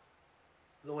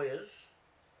Lawyers,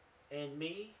 and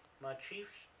me, my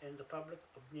chiefs, and the public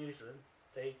of New Zealand.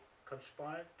 They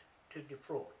conspired to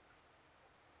defraud.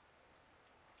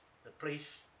 The police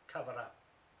covered up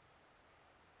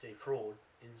the fraud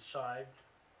inside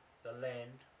the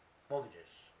land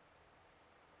mortgages.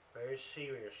 Very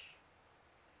serious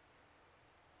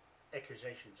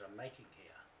accusations I'm making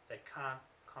here. They can't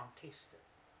contest it.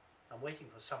 I'm waiting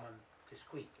for someone to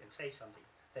squeak and say something.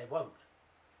 They won't,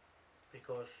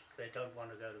 because they don't want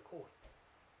to go to court.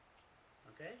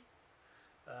 Okay?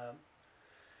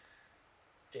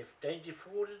 They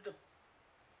defrauded the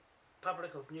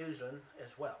public of New Zealand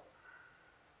as well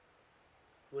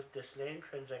with this land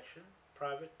transaction,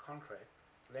 private contract,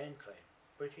 land claim,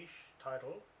 British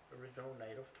title, original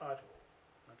native title.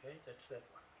 Okay, that's that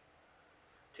one.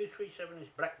 237 is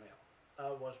blackmail.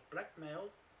 I was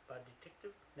blackmailed by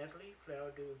Detective Natalie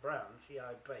Flowerdew Brown,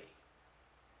 CIB.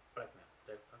 Blackmail,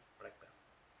 that one, blackmail.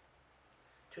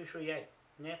 238,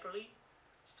 Natalie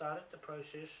started the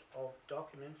process of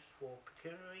documents for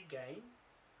pecuniary gain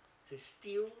to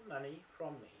steal money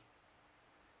from me,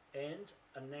 and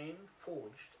a name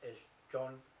forged as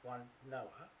John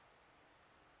Wanoa,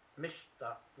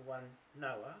 Mr.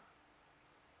 Wanoa,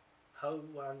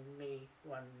 Hauani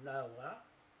Wanoa,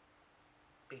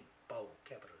 big bold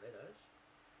capital letters,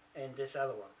 and this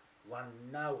other one,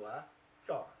 Wanoa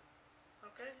John.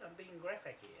 Okay, I'm being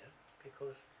graphic here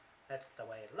because that's the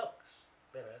way it looks.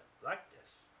 Better like this.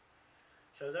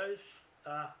 So those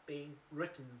are being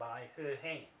written by her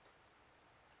hand.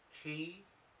 She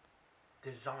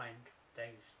designed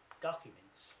those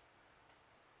documents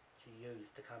she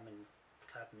used to come and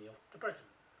cut me off to prison.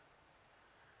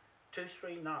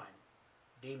 239,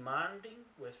 demanding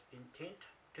with intent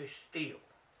to steal,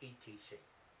 etc.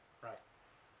 Right,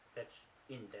 that's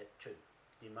in that too.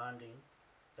 Demanding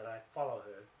that I follow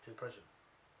her to prison.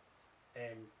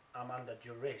 And I'm under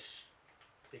duress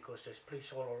because there's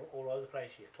police all over the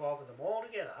place here. 12 of them all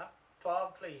together,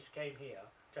 12 police came here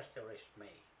just to arrest me.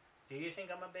 Do you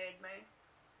think I'm a bad man?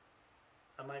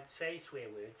 I might say swear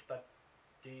words, but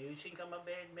do you think I'm a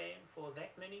bad man for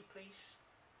that many police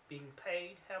being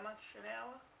paid how much an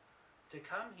hour to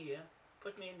come here,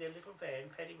 put me in their little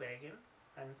van, paddy wagon,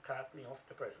 and cart me off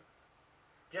to prison,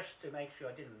 just to make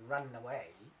sure I didn't run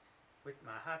away with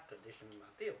my heart condition and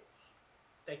my bills?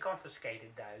 They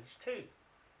confiscated those too.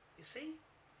 You see,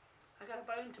 I got a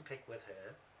bone to pick with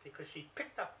her because she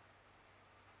picked up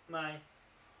my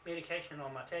medication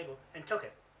on my table and took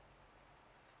it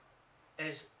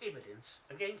as evidence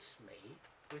against me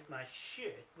with my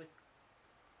shirt with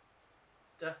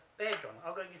the badge on.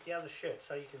 I'll go get the other shirt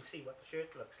so you can see what the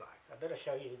shirt looks like. I better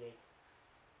show you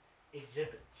the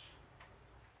exhibits.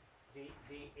 The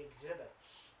exhibits.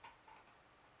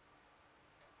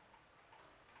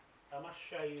 I must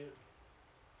show you,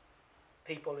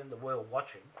 people in the world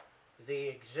watching, the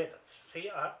exhibits. See,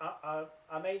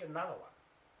 I made another one.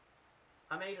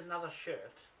 I made another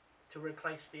shirt to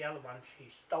replace the other one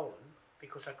she's stolen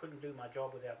because I couldn't do my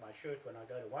job without my shirt when I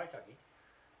go to Waitaki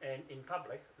and in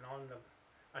public, and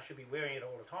I should be wearing it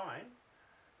all the time.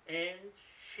 and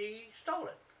she stole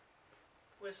it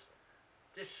with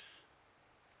this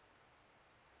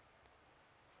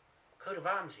coat of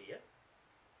arms here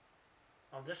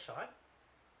on this side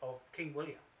of King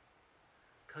William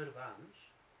coat of arms,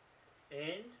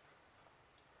 and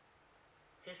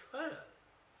his photo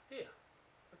here,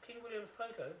 King William's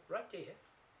photo right there,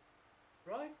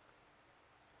 right?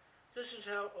 This is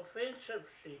how offensive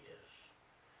she is.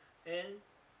 And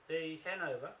the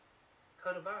Hanover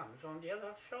coat of arms on the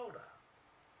other shoulder,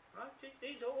 right?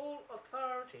 These are all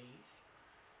authorities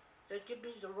that give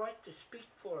me the right to speak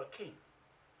for a king.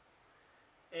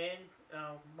 And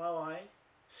Moai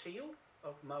seal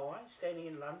of Moai standing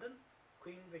in London,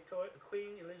 Queen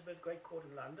Elizabeth Great Court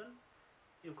in London.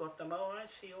 You've got the Moai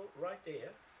seal right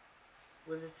there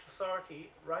with its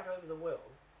authority right over the world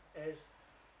as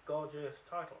God's earth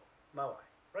title, Moai,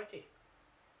 right there,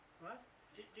 right?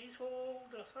 These are all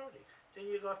the authority. Then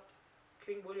you've got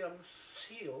King William's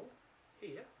seal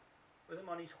here with him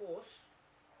on his horse.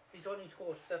 He's on his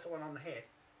horse, that's the one on the hat,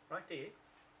 right there,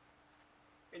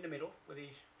 in the middle, with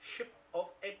his ship of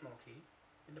Admiralty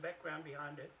in the background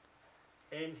behind it,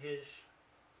 and his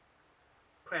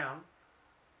crown,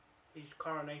 his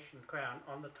coronation crown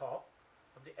on the top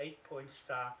of the 8-point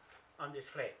star on this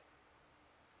flag.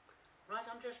 Right,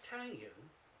 I'm just telling you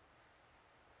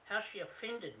how she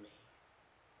offended me,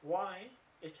 why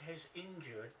it has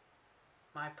injured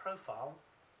my profile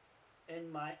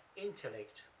and my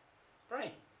intellect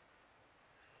brain.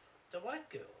 The white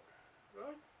girl,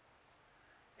 right?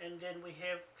 And then we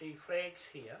have the flags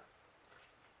here,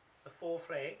 the 4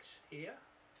 flags here,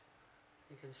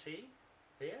 you can see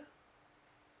there,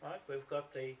 right? We've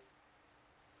got the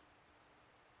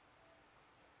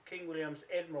King William's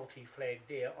Admiralty flag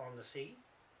there on the sea,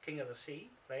 King of the Sea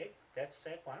flag, that's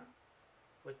that one,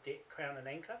 with the crown and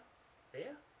anchor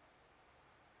there.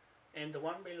 And the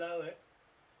one below it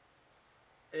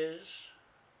is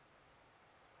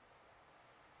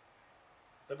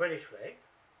the British flag.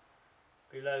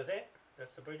 Below that,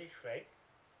 that's the British flag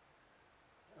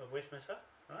of Westminster,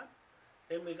 right?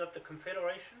 Then we got the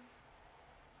Confederation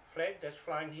flag that's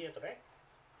flying here at the back,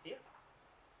 here,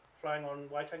 flying on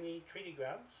Waitangi Treaty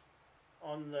Grounds,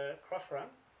 on the cross run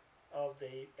of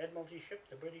the Admiralty ship,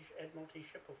 the British Admiralty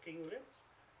ship of King William's,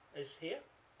 is here,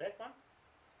 that one.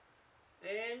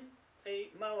 And the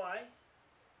Moai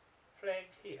flag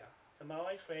here, the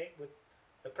Moai flag with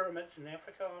the pyramids in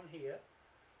Africa on here,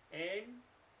 and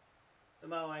the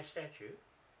Moai statue,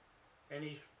 and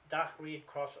his dark red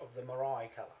cross of the Moai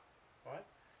colour, right?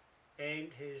 And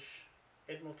his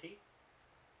Admiralty,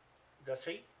 the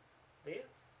sea, there,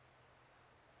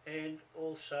 and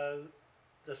also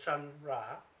the Sun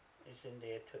Ra is in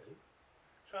there too.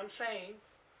 So I'm saying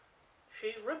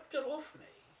she ripped it off me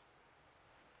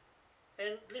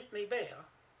and left me bare,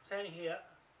 standing here.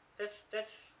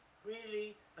 That's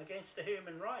really against the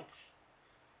human rights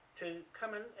to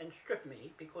come in and strip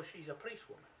me because she's a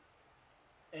policewoman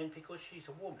and because she's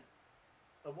a woman.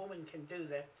 A woman can do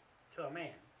that to a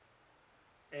man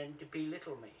and to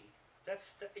belittle me.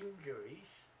 That's the injuries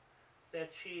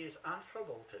that she is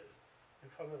answerable to in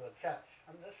front of the judge.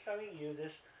 I'm just showing you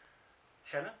this,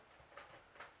 Shannon,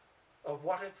 of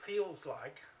what it feels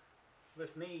like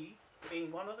with me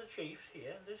being one of the chiefs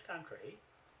here in this country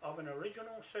of an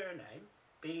original surname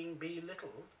being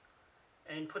belittled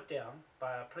and put down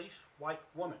by a police white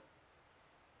woman.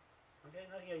 Okay,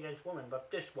 nothing against women,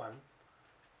 but this one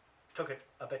took it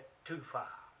a bit too far.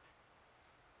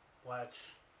 Why, it's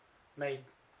made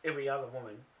every other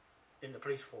woman in the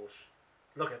police force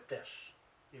look at this.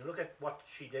 You look at what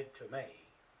she did to me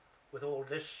with all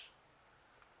this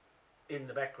in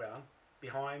the background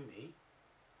behind me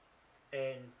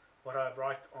and what I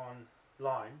write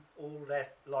online, all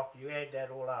that lot, you add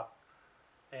that all up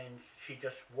and she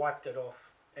just wiped it off,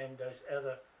 and those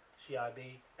other CIB,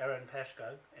 Aaron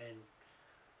Pascoe and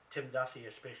Tim Duthie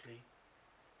especially,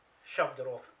 shoved it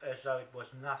off as though it was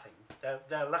nothing.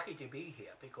 They're lucky to be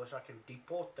here because I can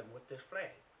deport them with this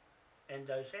flag and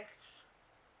those acts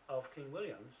of King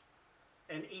William's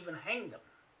and even hang them.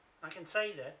 I can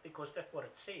say that because that's what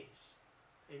it says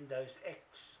in those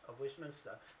acts of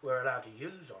Westminster we're allowed to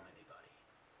use on anybody,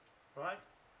 right?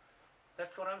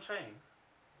 That's what I'm saying.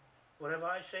 Whatever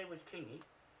I say with Kingy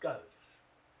goes.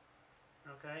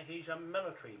 Okay, he's a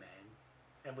military man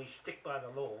and we stick by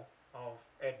the law of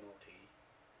Admiralty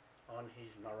on his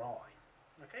marae.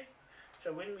 Okay,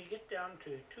 so when we get down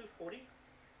to 240,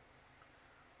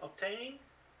 obtaining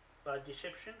by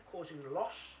deception causing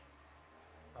loss,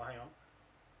 oh hang on,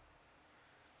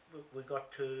 we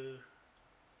got to,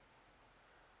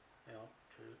 hang on,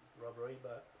 to robbery,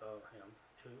 but, oh hang on,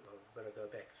 better go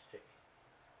back a stick.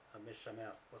 I missed some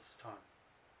out. What's the time?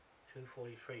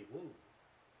 2:43. Woo.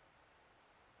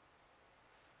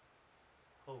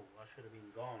 Oh, I should have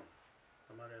been gone.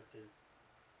 I might have to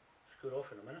scoot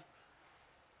off in a minute.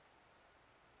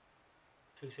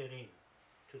 2:13.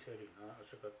 2:13. I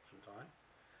still got some time.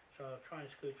 So I'll try and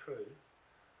scoot through.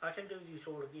 I can do these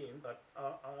all again, but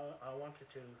I wanted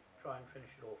to try and finish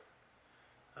it off.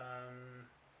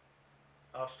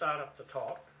 I'll start up the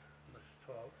top. This is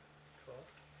 12. 12.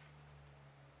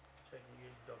 Second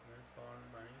use document, bond,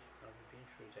 money. I've been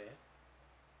through that.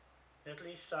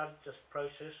 Natalie started this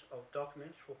process of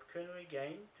documents for pecuniary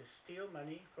gain to steal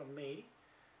money from me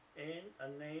and a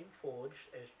name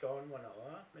forged as John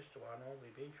Wanoa. Mr. Wanoa,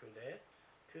 we've been through that.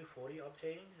 240,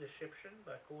 obtaining deception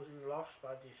by causing loss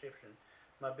by deception.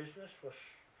 My business was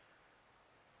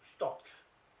stopped.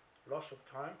 Loss of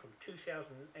time from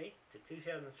 2008 to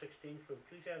 2016 through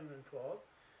 2012.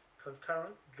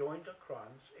 Concurrent jointer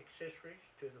crimes, accessories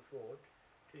to the fraud.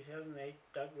 2008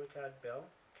 Doug Rickard Bell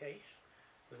case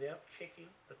without checking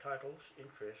the title's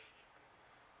interest.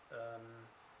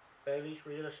 Bailey's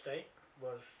Real Estate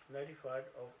was notified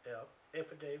of our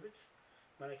affidavits.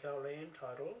 Manukau land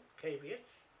title,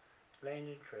 caveats, land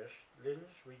interest.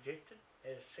 Lynn's rejected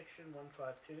as section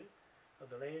 152 of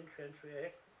the Land Transfer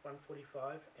Act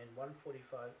 145 and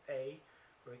 145A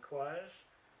requires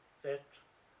that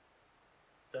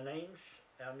our names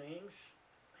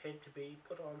had to be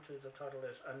put onto the title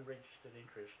as unregistered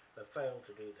interest. They failed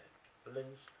to do that.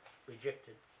 Lynn's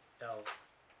rejected our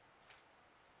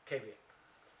caveat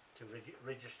to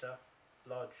register,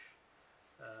 lodge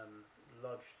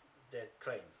that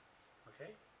claim.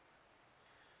 Okay.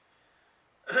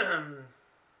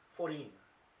 14.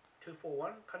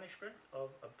 241 punishment of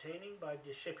obtaining by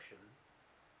deception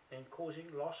and causing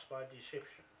loss by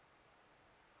deception.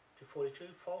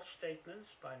 242 false statements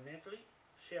by Natalie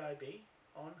CIB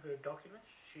on her documents.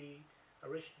 She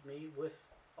arrested me with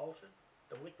altered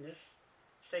the witness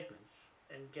statements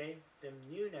and gave them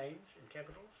new names in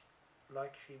capitals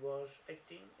like she was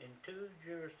acting in two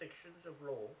jurisdictions of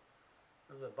law.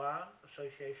 The Bar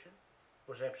Association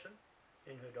was absent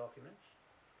in her documents.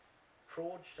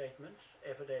 Fraud statements,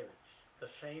 affidavits, the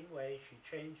same way she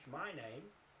changed my name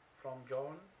from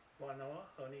John Wanoa,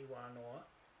 Honi Wanoa,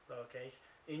 lowercase,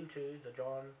 into the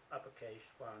John uppercase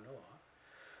Wanoa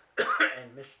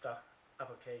and Mr.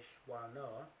 uppercase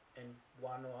Wanoa and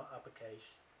Wanoa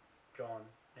uppercase John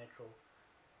natural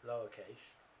lowercase.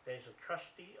 There's a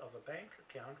trustee of a bank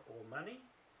account or money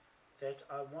that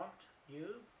I want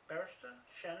you, Barrister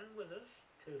Shannon Withers,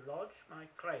 to lodge my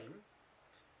claim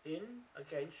in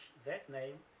against that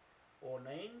name or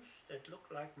names that look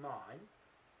like mine.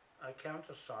 I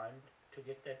countersigned to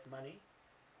get that money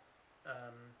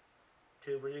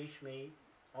to release me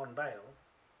on bail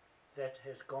that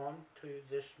has gone to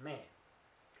this man,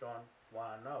 John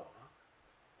Wanoa,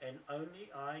 and only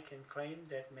I can claim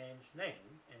that man's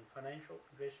name and financial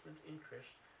investment interest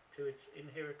to its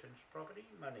inheritance, property,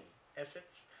 money,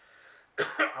 assets.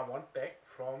 I want back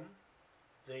from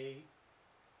the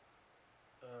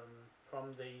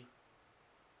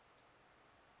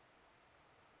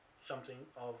something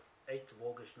of 8th of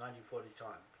August 1940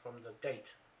 time, from the date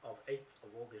of 8th of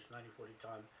August 1940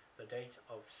 time, the date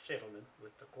of settlement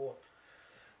with the court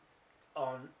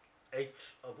on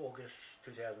 8th of August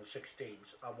 2016.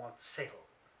 I want settled.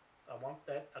 I want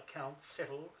that account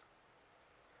settled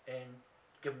and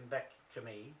given back to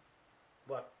me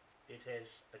what it has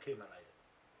accumulated.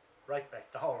 Right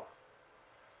back, the whole lot.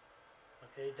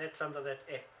 Okay, that's under that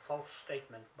act, false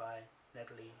statement by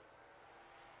Natalie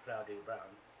Cloudy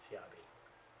Brown, CIB,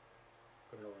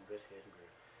 Criminal Investigation Bureau.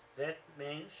 That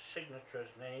man's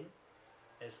signature's name,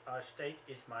 as I state,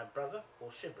 is my brother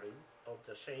or sibling of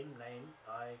the same name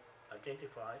I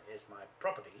identify as my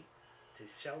property to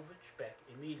salvage back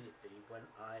immediately when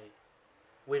I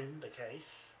win the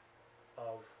case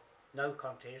of no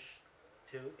contest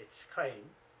to its claim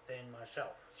than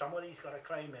myself. Somebody's got to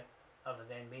claim it other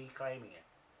than me claiming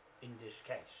it in this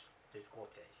case, this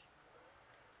court case.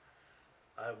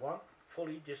 I want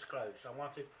fully disclosed. I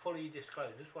want it fully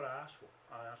disclosed. This is what I asked for.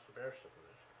 I asked the barrister for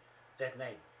this. That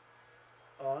name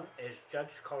on as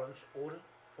Judge Collins ordered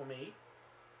for me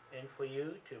and for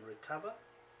you to recover.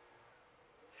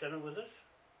 Shannon Withers,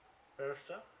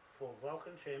 barrister for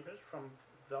Vulcan Chambers, from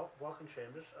Vulcan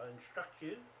Chambers, I instruct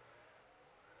you,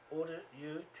 order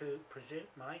you to present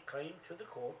my claim to the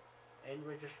court and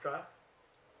registrar.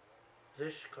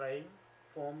 This claim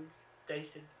form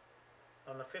dated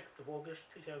on the 5th of August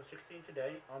 2016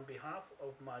 today on behalf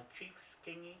of my Chiefs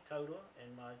Kingi Taurua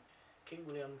and my King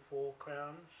William IV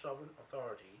Crown Sovereign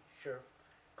Authority Sheriff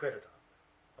Creditor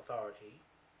Authority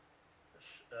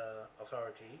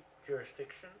authority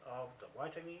jurisdiction of the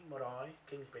Waitangi Moai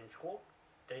King's Bench Court,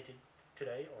 dated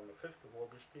today on the 5th of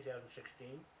August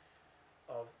 2016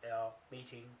 of our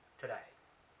meeting today.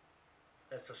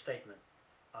 That's a statement.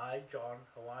 I, John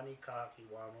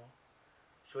Wanoa,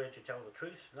 swear to tell the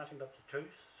truth, nothing but the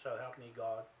truth, so help me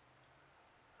God,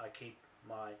 I keep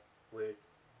my word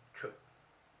true.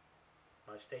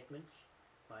 My statements,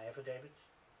 my affidavits,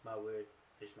 my word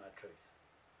is my truth.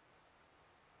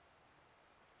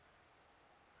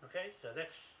 Okay, so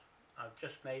that's, I've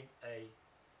just made a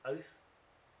oath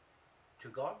to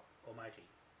God Almighty.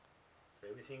 So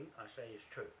everything I say is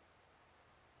true.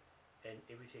 And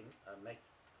everything I make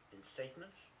in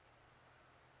statements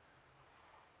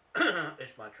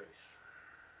is my truth.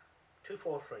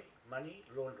 243, money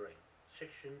laundering.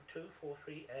 Section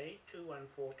 243A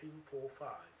 214245.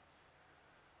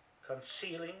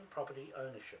 Concealing property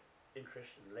ownership,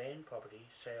 interest in land, property,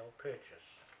 sale,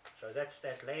 purchase. So that's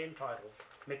that land title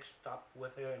mixed up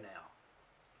with her now.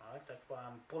 Right? That's why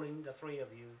I'm pulling the three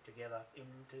of you together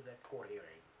into that court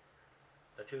hearing.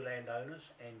 The two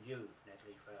landowners and you,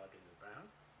 Natalie Brown,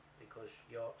 because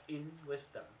you're in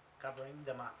with them, covering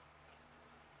them up.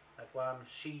 That's why I'm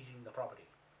seizing the property.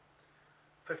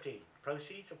 15.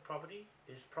 Proceeds of property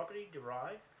is property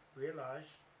derived,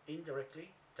 realized,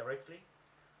 indirectly, directly,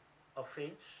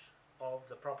 offence of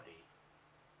the property,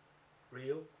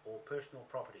 real or personal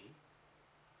property,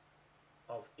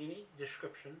 of any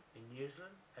description in New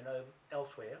Zealand and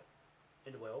elsewhere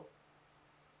in the world.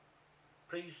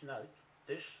 Please note,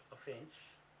 this offence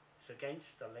is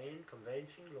against the Land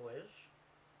Conveyancing Lawyers,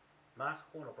 Mark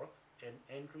Hornibrook and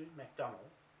Andrew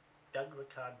MacDonald, Doug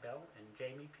Ricard Bell and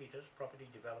Jamie Peters, property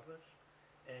developers,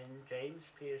 and James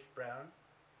Pierce Brown,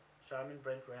 Simon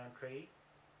Brent Roundtree,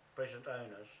 present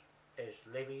owners, as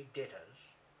levy debtors,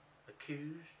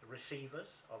 accused receivers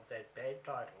of that bad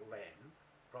title land,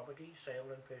 property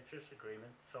sale and purchase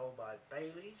agreement sold by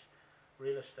Bailey's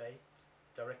Real Estate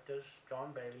Directors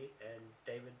John Bailey and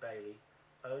David Bailey,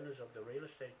 owners of the real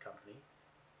estate company,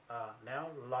 are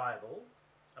now liable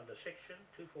under Section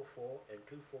 244 and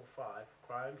 245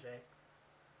 Crimes Act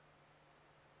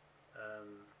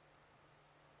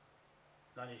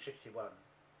 1961,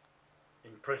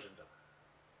 imprison them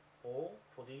all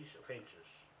for these offences.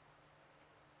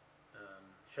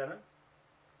 Shannon,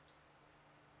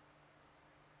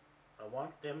 I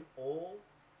want them all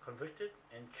convicted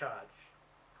and charged.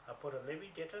 I put a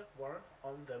levy debtor warrant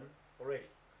on them already.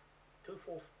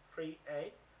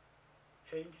 243A,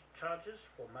 change charges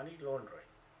for money laundering.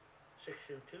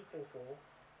 Section 244,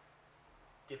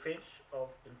 defence of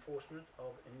enforcement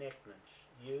of enactments.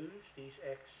 Use these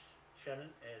acts,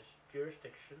 Shannon, as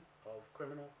jurisdiction of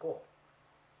criminal court.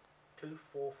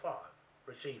 245,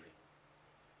 receiving.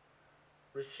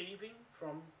 Receiving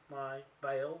from my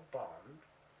bail bond,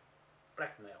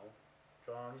 blackmail,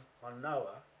 John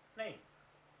Wanoa, name.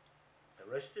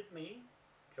 Arrested me,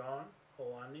 John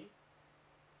Hoani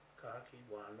Kahaki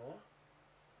Wanoa,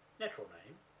 natural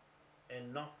name,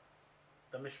 and not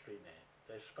the mystery man.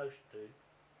 They're supposed to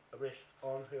arrest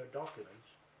on her documents,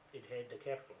 it had the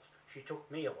capitals. She took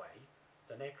me away,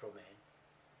 the natural man,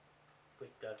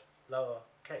 with the lower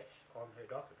case on her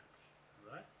documents,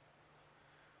 right?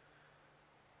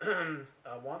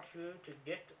 I want you to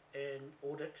get an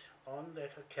audit on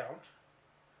that account,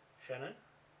 Shannon.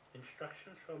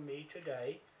 Instructions from me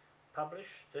today.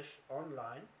 Publish this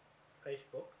online,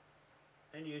 Facebook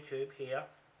and YouTube here,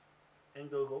 and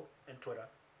Google and Twitter,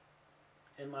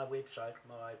 and my website,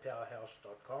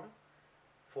 moaipowerhouse.com,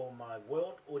 for my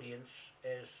world audience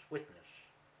as witness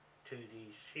to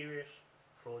these serious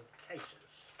fraud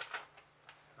cases.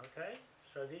 Okay,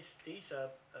 so these are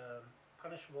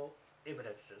punishable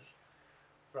evidences.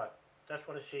 Right, that's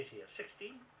what it says here.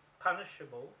 16,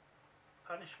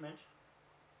 punishment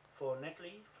for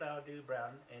Natalie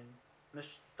Brown and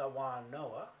Mr.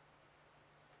 Wanoa,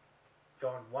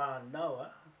 John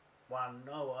Wanoa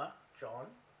John,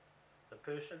 the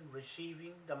person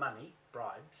receiving the money,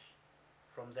 bribes,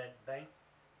 from that bank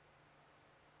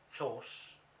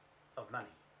source of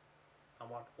money. I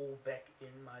want all back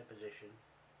in my possession,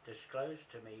 disclosed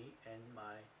to me and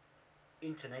my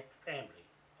internet family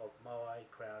of Moai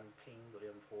Crown King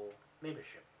William IV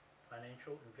membership,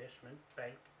 financial investment,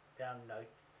 bank, pound note,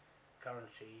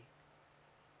 currency,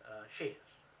 shares,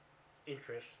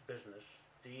 interest, business.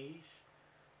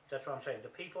 That's what I'm saying. The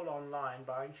people online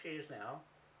buying shares now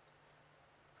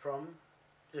from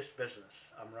this business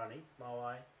I'm running,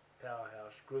 Moai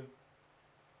Powerhouse Group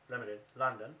Limited,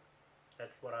 London.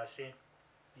 That's what I sent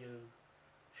you,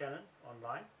 Shannon,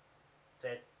 online.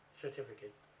 That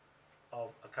certificate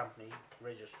of a company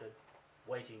registered,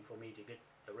 waiting for me to get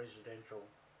the residential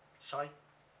site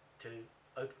to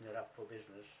open it up for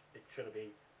business. It should have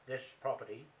been this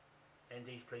property, and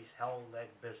these police held that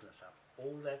business up.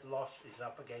 All that loss is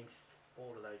up against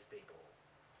all of those people,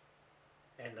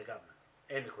 and the government,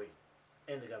 and the Queen,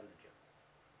 and the Governor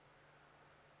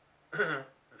General.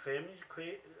 Families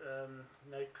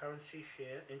note currency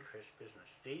share interest business.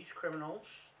 These criminals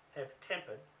have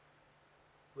tampered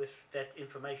with that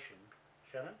information.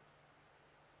 Shannon,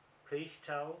 please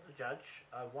tell the judge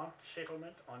I want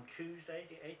settlement on Tuesday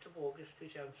the 8th of August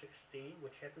 2016,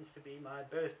 which happens to be my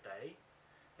birthday,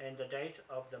 and the date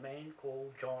of the man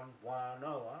called John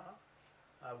Wanoa.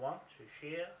 I want to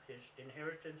share his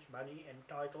inheritance money and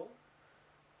title,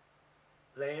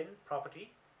 land,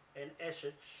 property, and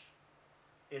assets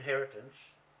inheritance,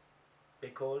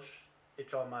 because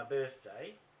it's on my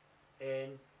birthday,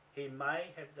 and he may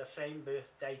have the same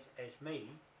birth date as me.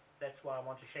 That's why I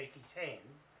want to shake his hand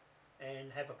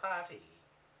and have a party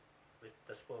with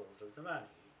the spoils of the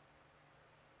money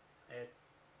at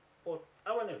Port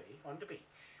Awanui on the beach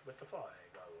with the fire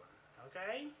going.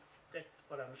 Okay? That's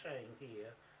what I'm saying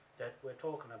here, that we're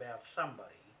talking about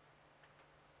somebody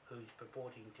who's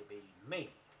purporting to be me,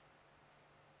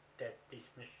 that these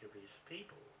mischievous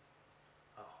people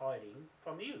are hiding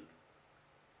from you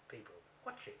people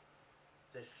watching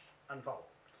this unfold.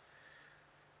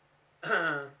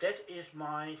 That is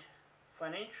my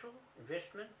financial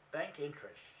investment bank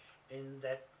interests in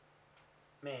that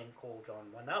man called John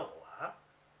Wanoa.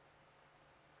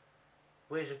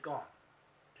 Where's it gone?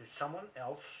 To someone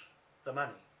else, the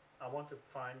money. I want to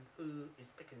find who is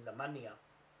picking the money up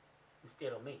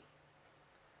instead of me.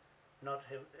 Not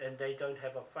have, and they don't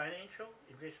have a financial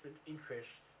investment interest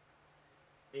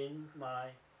in my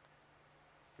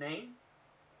name,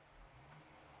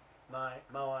 my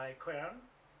Moai Crown,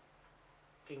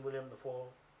 King William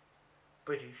IV,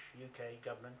 British UK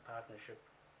government partnership,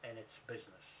 and its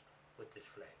business with this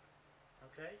flag.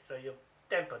 Okay, so you've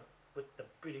tampered with the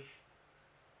British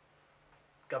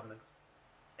government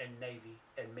and Navy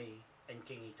and me and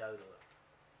King Itotoa,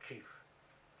 chief,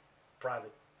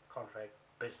 private contract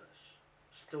business.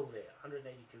 Still there,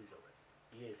 182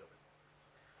 years of it.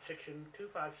 Section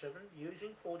 257, using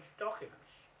forged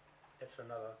documents. That's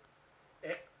another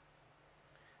act.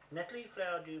 Natalie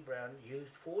Flowerdew Brown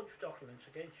used forged documents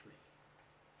against me.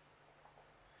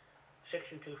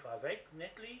 Section 258,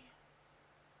 Natalie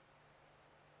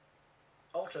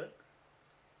altered,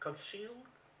 concealed,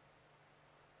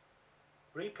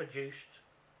 reproduced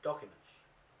documents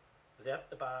without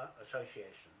the Bar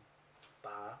Association,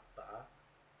 Bar,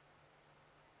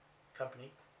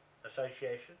 Company,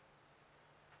 Association,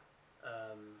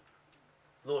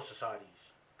 Law Society's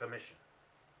permission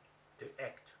to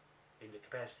act in the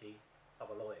capacity of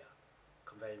a lawyer,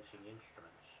 conveyancing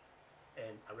instruments,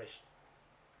 and arrest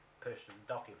person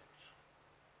documents.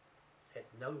 Had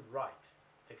no right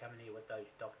to come in here with those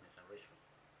documents and arrest me.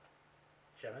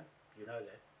 Shannon, you know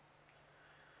that.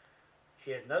 She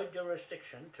had no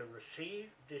jurisdiction to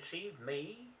deceive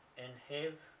me and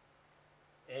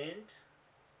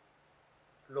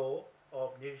law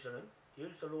of New Zealand,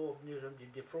 use the law of New Zealand to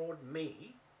defraud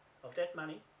me of that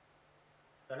money,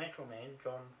 the natural man,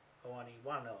 John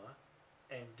Wanoa,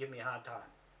 and give me a hard time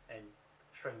and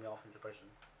string me off into prison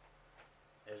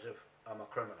as if I'm a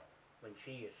criminal when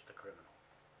she is the criminal.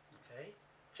 Okay?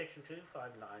 Section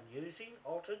 259, using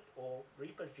altered or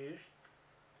reproduced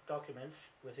documents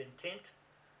with intent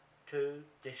to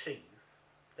deceive.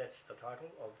 That's the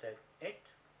title of that act.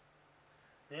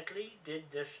 Natalie did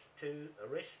this to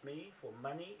arrest me for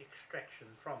money extraction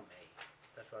from me.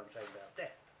 That's what I'm saying about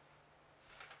that.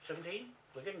 17,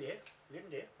 we're getting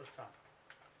there, what's time?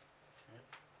 Yep.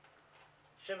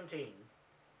 17,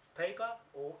 paper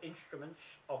or instruments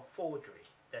of forgery.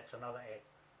 That's another act.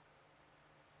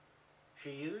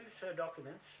 She used her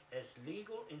documents as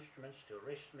legal instruments to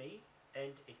arrest me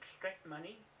and extract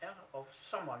money out of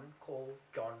someone called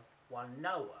John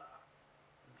Wanoa,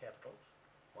 in capitals,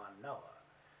 Wanoa.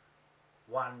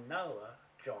 Wanoa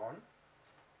John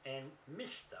and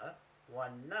Mr.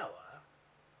 Wanoa,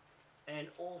 and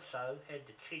also had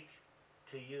the cheek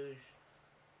to use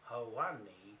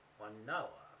Hawani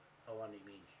Wanoa. Hawani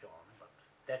means John, but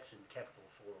that's in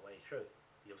capitals all the way through.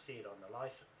 You'll see it on the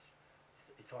license.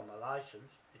 It's on my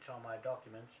license, it's on my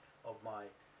documents of my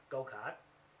go-kart,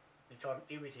 it's on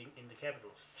everything in the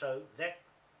capitals. So that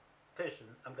person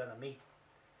I'm going to meet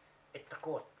at the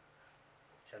court,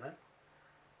 Shannon,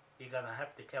 you're going to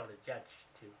have to tell the judge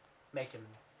to make him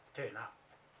turn up.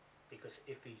 Because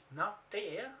if he's not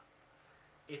there,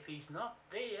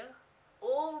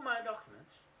 all my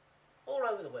documents, all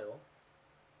over the world,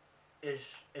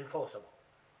 is enforceable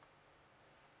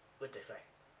with the flag.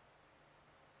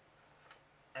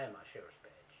 and my sheriff's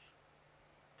badge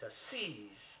to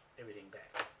seize everything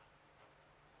back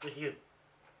with you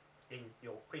in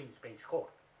your Queen's Bench Court.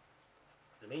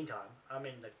 In the meantime, I'm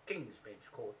in the King's Bench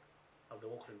Court of the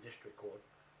Auckland District Court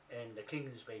and the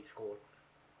King's Bench Court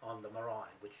on the Moai,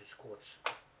 which is courts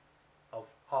of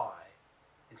high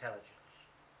intelligence.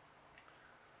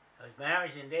 Those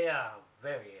Maoris in there are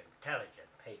very intelligent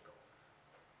people.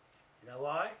 You know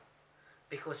why?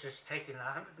 Because it's taken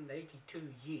 182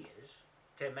 years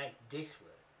to make this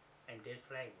work and this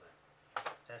flag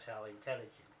work. That's how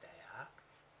intelligent they are.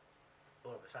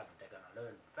 All of a sudden they're going to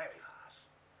learn very fast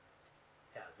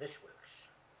how this works.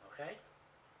 Okay?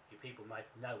 You people might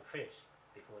know first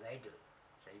before they do.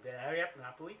 So you better hurry up,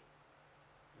 Ngāpui.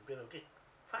 You better get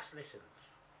fast lessons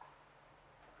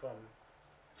from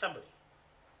somebody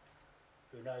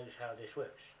who knows how this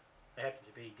works. It happens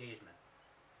to be Desmond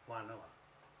Wanoa.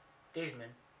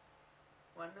 Desmond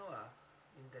Wanoa,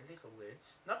 in the little words,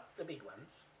 not the big ones,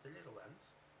 the little ones.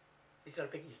 He's got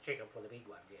to pick his check up for the big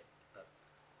one yet, but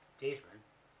Desmond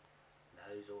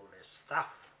knows all this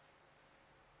stuff.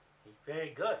 He's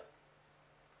very good.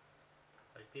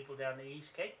 Those people down the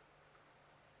East Cape,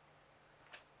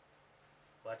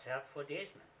 watch out for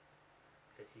Desmond,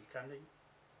 because he's coming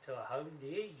to a home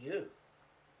near you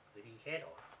with his head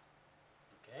on.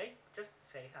 Okay? Just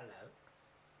say hello.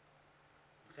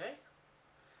 Okay?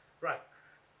 Right.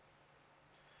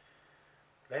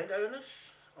 Landowners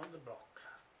on the block.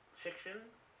 Section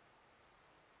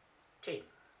 10.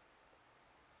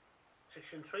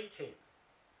 Section 310.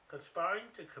 Conspiring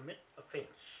to commit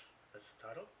offence. That's the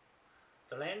title.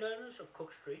 The landowners of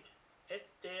Cook Street and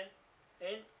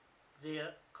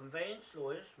their conveyance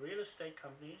lawyers, real estate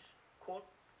companies, court,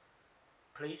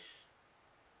 police,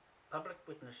 public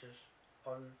witnesses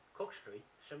on Cook Street,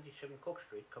 77 Cook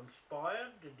Street,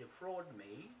 conspired to defraud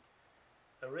me,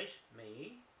 arrest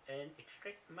me, and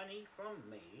extract money from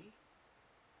me,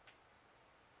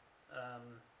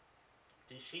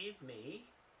 deceive me,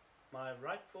 my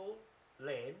rightful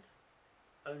land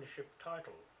ownership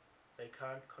title. They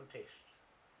can't contest.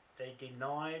 They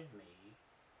denied me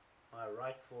my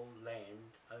rightful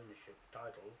land ownership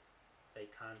title. They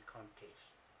can't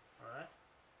contest. Alright?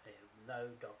 They have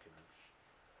no documents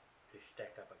to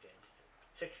stack up against it.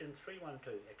 Section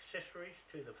 312, accessories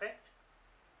to the fact.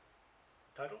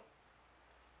 Title.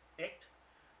 Act.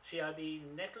 CIB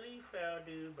Natalie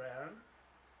Flowerdew Brown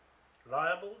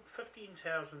liable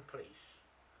 15,000 police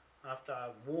after I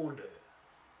warned her.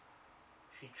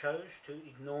 She chose to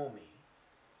ignore me,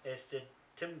 as did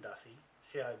Tim Duffy,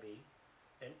 CIB,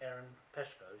 and Aaron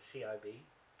Pascoe, CIB,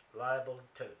 liable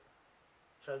too.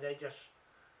 So they just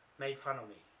made fun of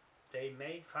me. They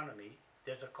made fun of me.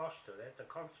 There's a cost to that. The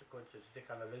consequence is they're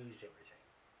going to lose everything.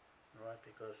 Alright,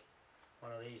 because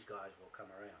one of these guys will come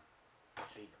around and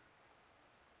see them.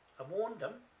 I warned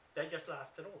them, they just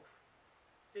laughed it off.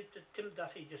 Tim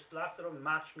Duffy just laughed it off and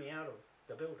marched me out of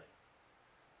the building.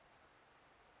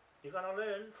 You're going to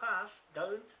learn fast.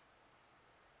 Don't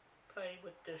play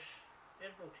with this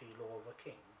admiralty law of a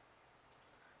king.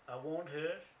 I warned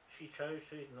her, she chose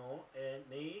to ignore, and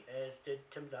me, as did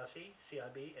Tim Duffy,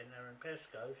 CIB, and Aaron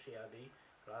Pascoe, CIB,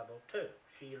 liable too.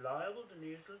 She liable the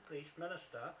New Zealand Police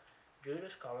Minister,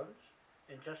 Judith Collins,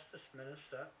 and Justice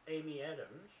Minister, Amy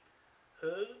Adams,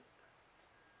 who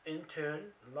in turn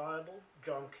liable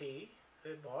John Key,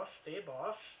 her boss, their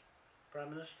boss,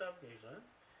 Prime Minister of New Zealand,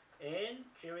 and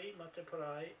Jerry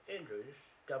Mataparai Andrews,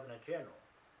 Governor General.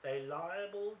 They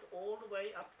libelled all the way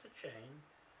up the chain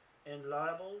and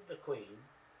libelled the Queen,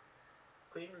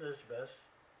 Queen Elizabeth,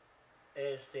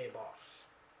 as their boss.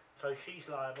 So she's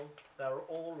liable. They were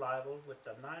all liable with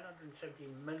the 970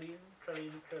 million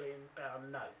trillion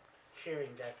pound note, sharing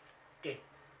that debt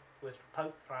with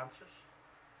Pope Francis,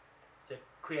 the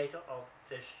creator of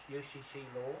this UCC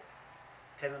law,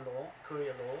 canon law,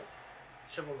 courier law,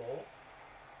 civil law,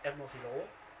 admiralty law.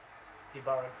 He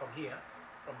borrowed from here,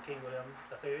 from King William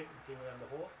III and King William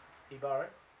IV. He borrowed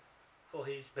for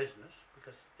his business,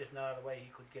 because there's no other way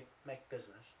he could make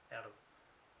business out of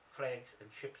flags and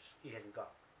ships he hasn't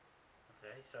got.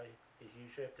 Okay, so he's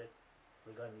usurped it.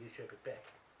 We're going to usurp it back,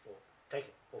 or take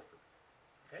it off him.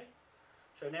 Okay,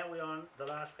 so now we're on the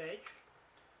last page.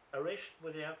 Arrest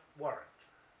without warrant.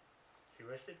 She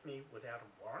arrested me without a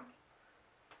warrant.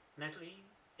 Natalie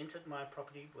entered my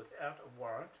property without a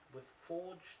warrant with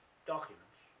forged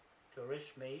documents. To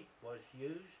arrest me was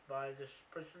used by the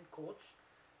prison courts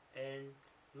and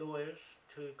lawyers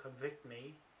to convict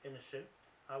me innocent.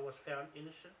 I was found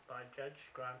innocent by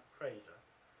Judge Grant Fraser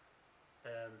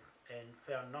and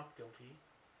found not guilty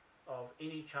of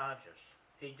any charges.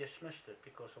 He dismissed it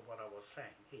because of what I was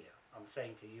saying here. I'm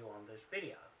saying to you on this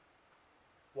video.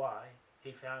 why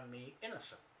he found me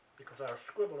innocent, because I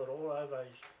scribbled it all over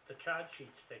the charge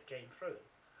sheets that came through.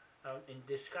 In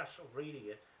disgust of reading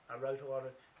it, I wrote on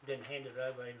it, then handed it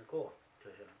over in the court to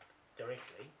him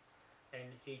directly, and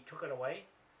he took it away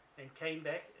and came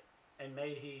back and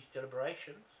made his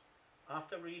deliberations.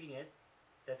 After reading it,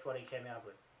 that's what he came out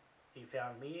with. He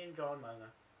found me and John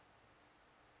Wanoa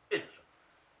innocent.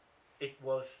 It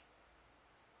was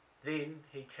then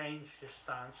he changed his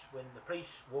stance when the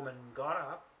police woman got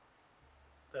up,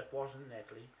 that wasn't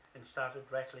Natalie, and started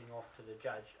rattling off to the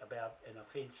judge about an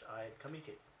offence I had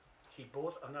committed. She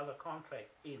brought another contract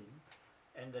in,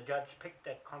 and the judge picked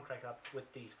that contract up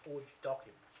with these forged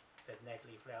documents that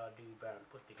Natalie Flower Dew Brown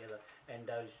put together, and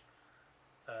those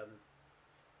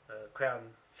Crown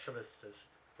solicitors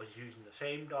was using the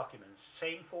same documents,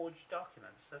 same forged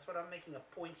documents. That's what I'm making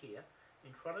a point here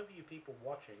in front of you people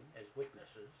watching as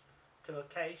witnesses to a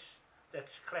case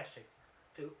that's classic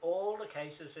to all the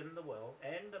cases in the world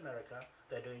and America.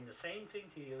 They're doing the same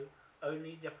thing to you,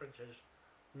 only difference is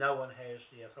no one has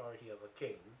the authority of a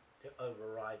king to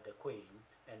override the Queen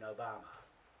and Obama.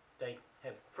 They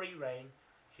have free reign.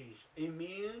 She's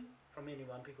immune from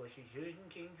anyone because she's using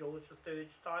King George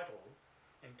III's title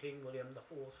and King William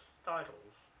IV's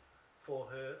titles for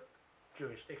her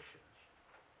jurisdictions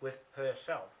with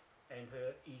herself and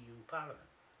her EU Parliament,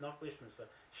 not Westminster.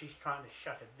 She's trying to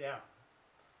shut it down.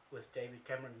 With David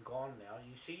Cameron gone now,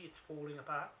 you see it's falling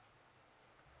apart.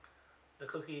 The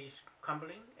cookie is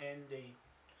crumbling and the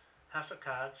House of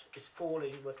Cards is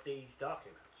falling with these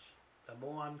documents. The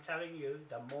more I'm telling you,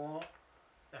 the more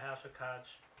the House of Cards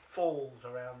falls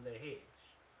around their heads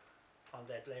on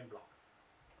that land block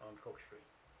on Cook Street.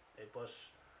 It was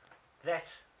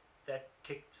that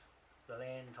kicked the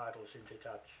land titles into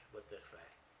touch with this flag.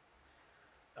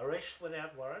 Arrest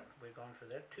without warrant, we've gone through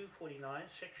that. 249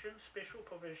 section, special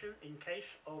provision in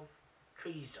case of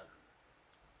treason.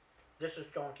 This is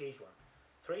John Key's one.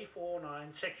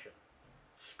 349 section,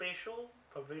 special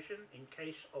provision in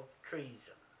case of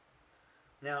treason.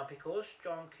 Now, because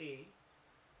John Key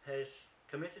has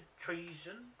committed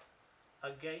treason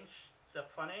against the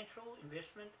financial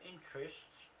investment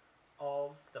interests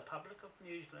of the public of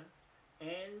New Zealand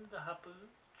and the Hapu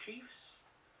chiefs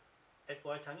at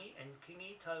Waitangi and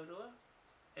Kingi Taurua,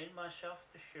 and myself,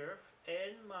 the sheriff,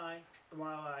 and my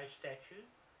Moai statue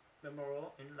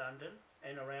memorial in London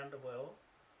and around the world,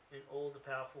 in all the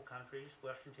powerful countries,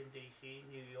 Washington DC,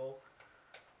 New York,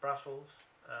 Brussels,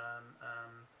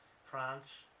 France,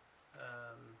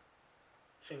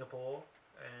 Singapore,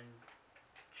 and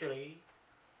Chile,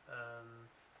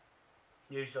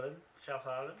 New Zealand, South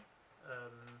Island,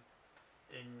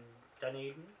 in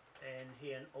Dunedin, and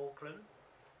here in Auckland.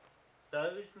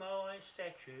 Those Moai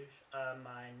statues are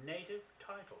my native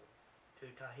title to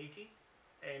Tahiti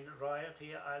and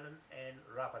Raiatea Island and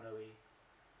Rapa Nui,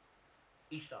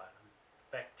 East Island,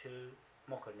 back to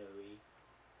Mokanui,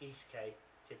 East Cape,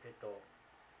 Te Peto,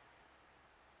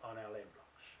 on our land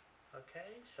blocks.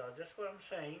 Okay, so that's what I'm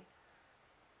saying.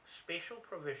 Special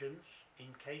provisions in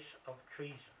case of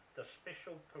treason. The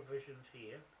special provisions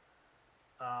here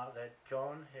are that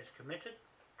John has committed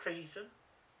treason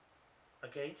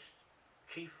against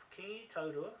Chief Kingi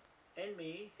Taurua and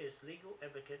me, his legal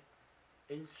advocate,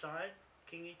 inside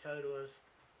Kingi Taurua's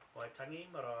Waitangi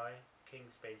Marae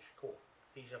King's Bench Court.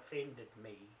 He's offended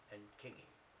me and Kingi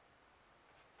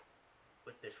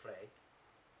with this flag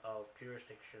of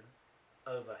jurisdiction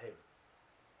over him.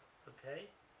 Okay?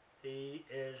 He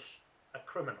is a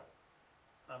criminal.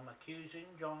 I'm accusing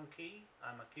John Key,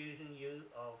 I'm accusing you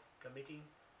of committing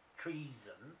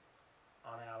treason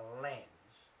on our lands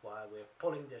while we're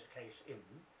pulling this case in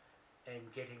and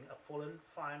getting a full and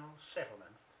final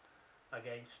settlement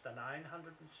against the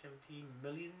 970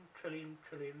 million trillion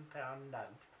pound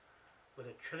note with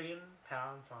 £1 trillion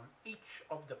on each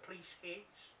of the police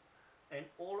heads and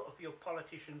all of your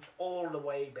politicians all the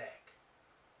way back,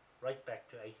 right back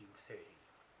to 1830,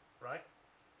 right?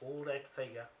 All that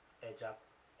figure adds up,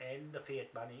 and the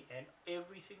fiat money and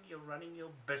everything you're running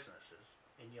your businesses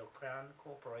in your crown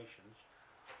corporations,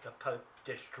 the Pope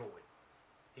destroyed.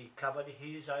 He covered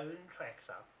his own tracks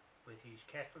up with his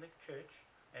Catholic Church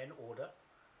and order,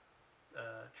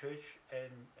 church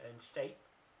and state,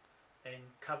 and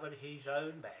covered his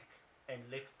own back and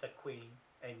left the Queen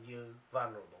and you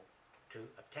vulnerable to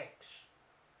attacks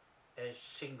as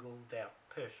singled out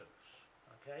persons.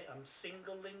 Okay, I'm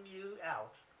singling you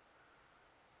out,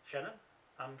 Shannon.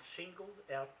 I'm singled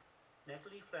out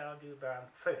Natalie Flower Dew Brown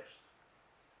first,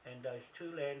 and those two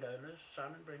landowners,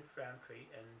 Simon Brent Roundtree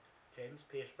and James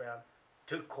Pierce Brown,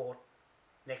 to court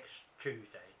next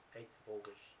Tuesday, 8th of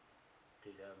August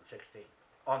 2016,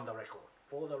 on the record,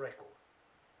 for the record.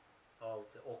 of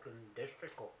the Auckland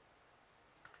District Court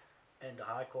and the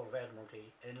High Court of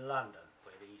Admiralty in London,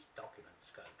 where these documents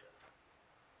go to.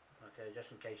 Okay,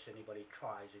 just in case anybody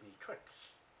tries any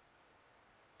tricks.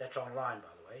 That's online,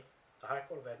 by the way. The High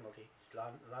Court of Admiralty is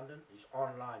London is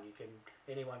online.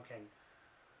 Anyone can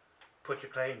put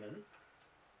your claim in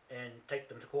and take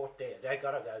them to court there. They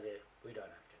gotta go there. We don't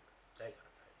have to. They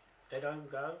gotta go there. If they don't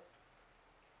go,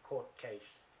 court case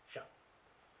shut.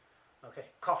 Okay,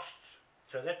 costs.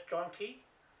 So that's John Key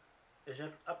is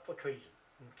up for treason.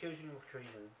 I'm accusing him of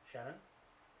treason, Shannon,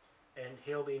 and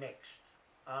he'll be next.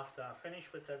 After I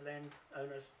finish with the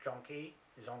landowners, John Key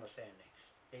is on the stand next.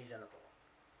 He's in the court.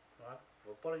 Right?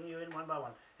 We're pulling you in one by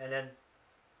one. And then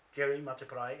Jerry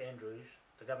Mataparai Andrews,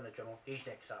 the Governor General, he's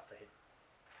next after him.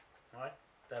 Right?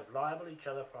 They've libelled each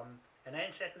other from, and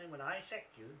Anne Satterley, when I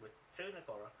sacked you with Sue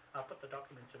Nakora, I put the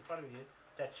documents in front of you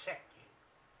that sacked you.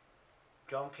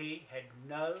 John Key had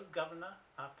no governor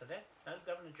after that, no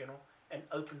Governor General, and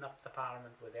opened up the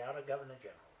Parliament without a Governor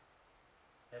General.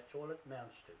 That's all it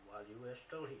amounts to while you were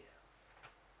still here.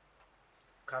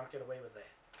 Can't get away with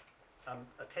that. I'm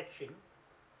attaching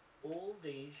all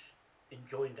these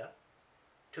enjoinder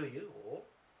to you all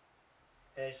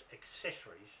as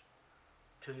accessories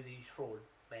to these fraud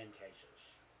land cases.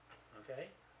 Okay?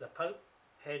 The Pope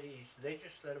had his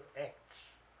legislative acts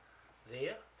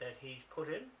there that he's put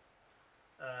in,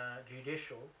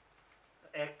 judicial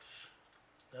acts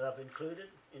that I've included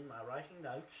in my writing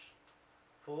notes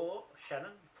for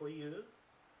Shannon, for you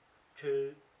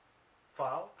to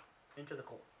file into the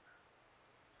court.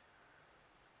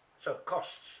 So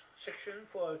costs, section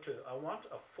 402. I want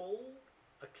a full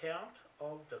account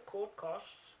of the court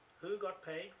costs, who got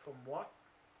paid from what,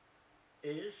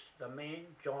 is the man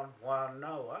John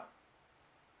Wanoa,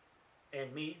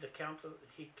 and me,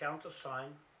 he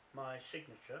countersigned my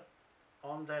signature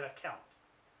on that account.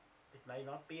 It may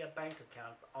not be a bank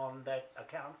account, but on that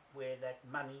account where that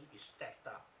money is stacked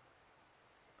up.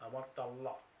 I want the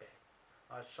lot back.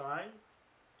 I signed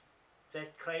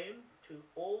that claim to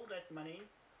all that money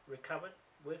recovered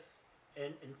with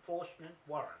an enforcement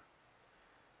warrant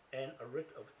and a writ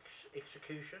of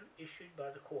execution issued by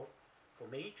the court for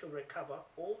me to recover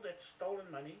all that stolen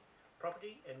money,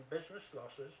 property and business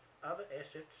losses, other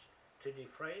assets, to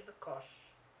defray the costs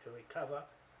to recover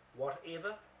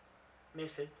whatever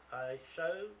method I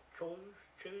so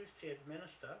choose to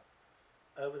administer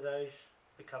over those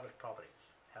recovered properties.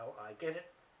 How I get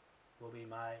it will be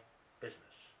my business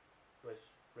with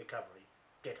recovery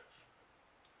debtors,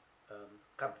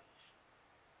 companies.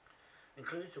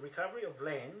 Includes the recovery of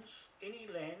lands, any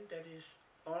land that is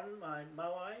on my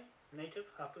Moai native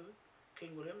hapu,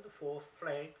 King William IV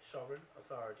flag sovereign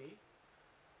authority,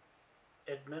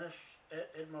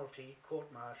 Admiralty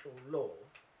Court Martial Law,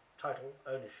 title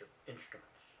ownership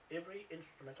instruments. Every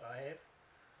instrument I have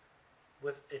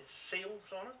with its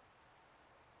seals on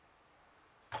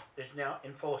it is now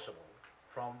enforceable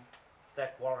from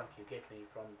that warrant you get me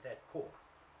from that court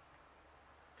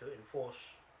to enforce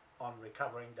on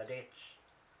recovering the debts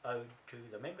owed to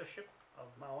the membership of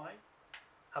Moai,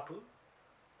 hapu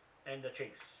and the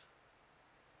chiefs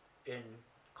in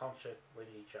concert with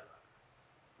each other,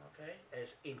 okay, as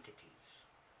entities.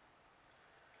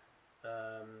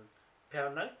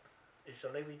 Pound note is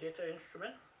a levy debtor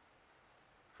instrument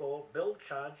for bill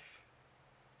charge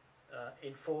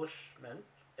enforcement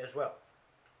as well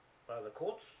by the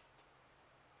courts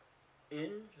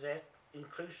in that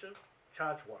inclusive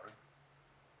charge warrant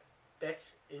back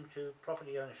into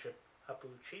property ownership, hapu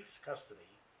chief's custody,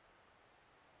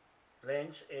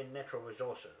 lands and natural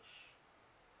resources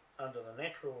under the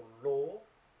natural law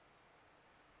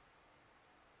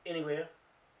anywhere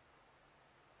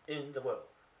in the world.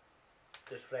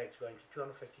 This flag's going to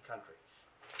 250 countries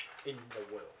in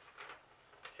the world.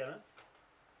 Shannon?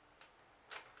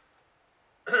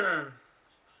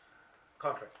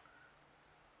 Contract.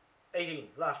 18,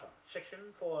 last one. Section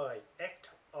 408, Act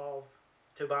of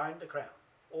to bind the Crown.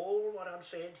 All what I'm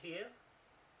saying here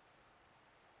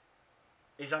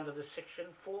is under the Section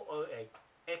 408,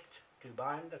 Act to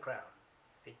bind the Crown.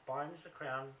 It binds the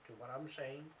Crown to what I'm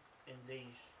saying in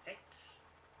these acts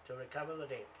to recover the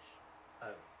debts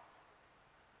owed.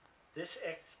 This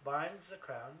act binds the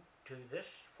Crown to this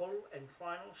full and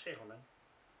final settlement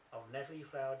of Natalie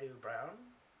Flowerdew Brown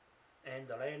and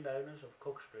the landowners of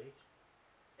Cook Street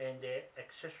and their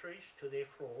accessories to their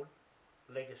fraud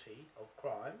legacy of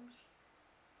crimes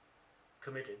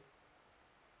committed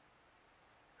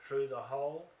through the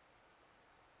whole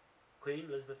Queen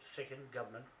Elizabeth II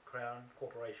government Crown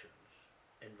corporations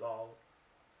involved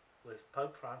with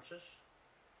Pope Francis,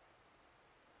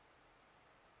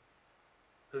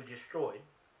 who destroyed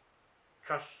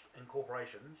trusts and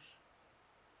corporations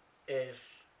as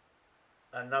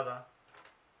another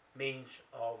means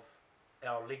of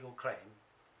our legal claim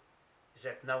is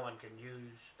that no one can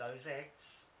use those acts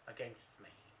against me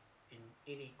in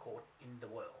any court in the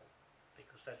world,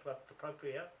 because that's what the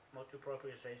propria, motu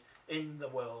propria says. In the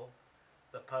world,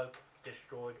 the Pope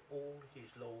destroyed all his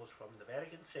laws from the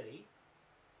Vatican City.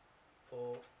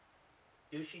 For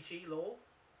UCC law,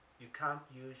 you can't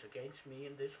use against me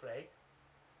in this flag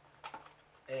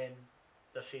and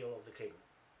the seal of the King.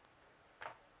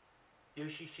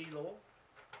 UCC law,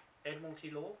 Admiralty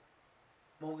law,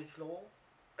 mortgage law,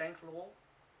 bank law,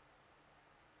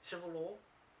 civil law,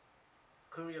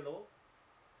 courier law,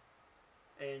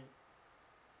 and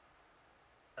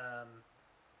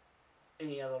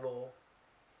any other law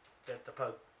that the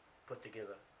Pope put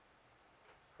together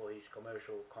for his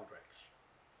commercial contracts.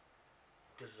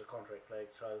 This is a contract flag,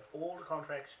 so all the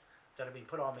contracts that have been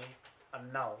put on me are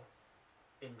null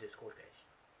in this court case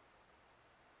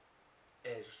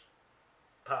as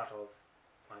part of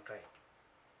my claim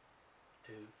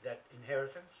to that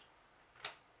inheritance,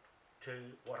 to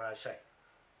what I say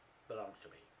belongs to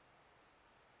me.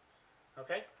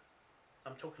 Okay?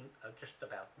 I'm talking just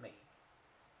about me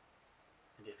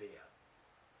in this video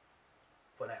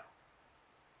for now.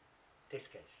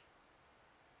 Test case,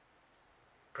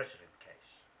 precedent case.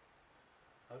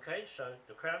 Okay, so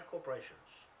the Crown corporations.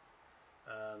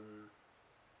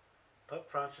 Pope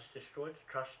Francis destroyed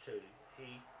the trust too.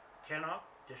 He cannot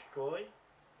destroy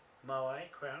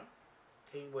Moai Crown.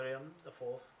 King William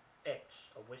IV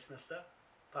Acts of Westminster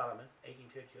Parliament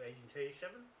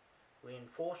 1832-1837. We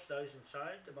enforced those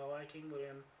inside the Moai King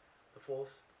William IV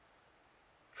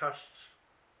Trusts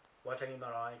Waitangi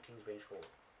Marae King's Bench Court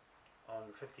on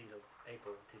 15th of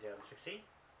April 2016.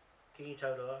 Kingi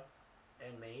Taurua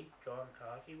and me, John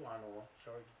Wanoa,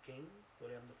 King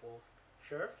William IV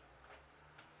Sheriff,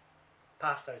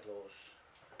 passed those laws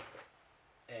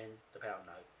and the pound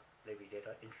note, levy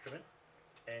debtor instrument,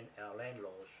 and our land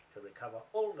laws to recover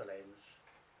all the lands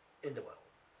in the world.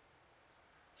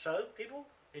 So people,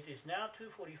 it is now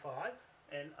 2:45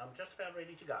 and I'm just about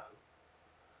ready to go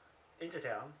into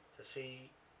town to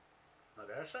see my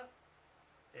barrister,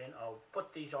 and I'll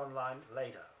put these online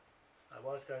later. I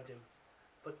was going to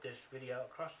put this video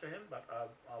across to him, but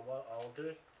I'll do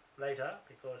it later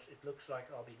because it looks like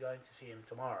I'll be going to see him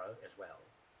tomorrow as well.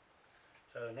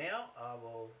 So now I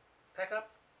will pack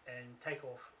up and take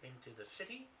off into the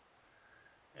city,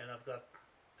 and I've got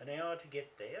an hour to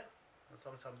get there, as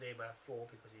long as I'm there by 4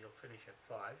 because he'll finish at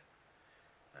 5,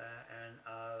 and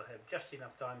I'll have just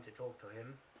enough time to talk to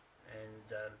him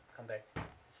and come back to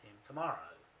see him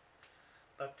tomorrow.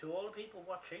 But to all the people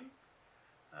watching,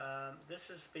 this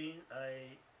has been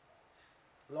a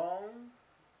long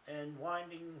and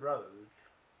winding road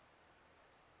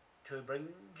to bring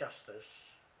justice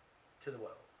to the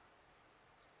world,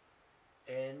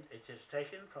 and it has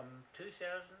taken from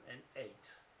 2008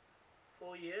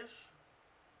 4 years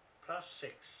plus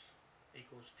 6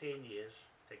 equals 10 years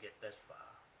to get this far.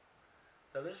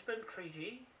 The Lisbon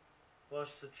Treaty was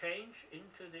the change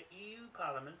into the EU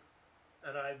Parliament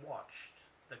that I watched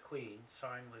the Queen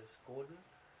sign with Gordon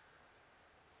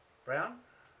Brown,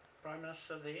 Prime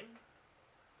Minister then.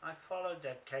 I followed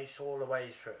that case all the way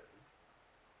through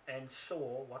and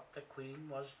saw what the Queen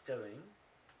was doing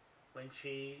when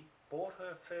she bought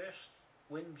her first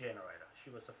wind generator. She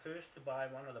was the first to buy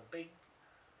one of the big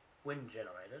wind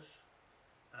generators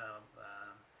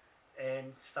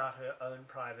and start her own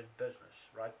private business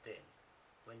right then.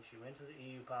 When she went to the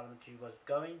EU Parliament, she was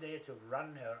going there to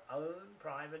run her own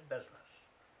private business.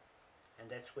 And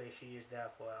that's where she is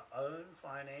now for her own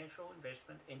financial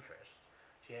investment interests.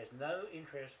 She has no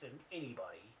interest in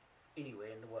anybody,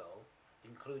 anywhere in the world,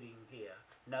 including here,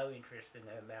 no interest in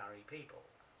her Maori people.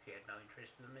 She had no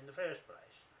interest in them in the first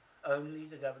place. Only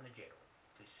the Governor-General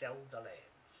to sell the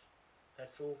lands.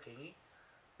 That's all, Kingy.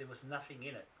 There was nothing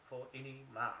in it for any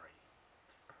Maori.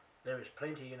 There is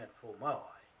plenty in it for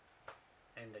Moai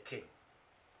and the King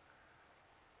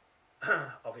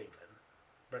of England,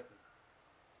 Britain,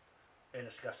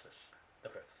 Ernest Augustus the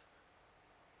Fifth.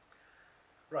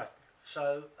 Right,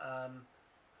 so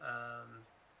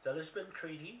the Lisbon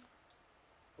Treaty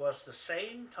was the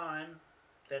same time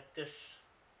that this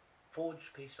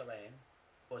forged piece of land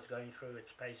was going through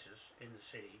its paces in the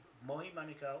city. Mohi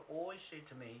Manukau always said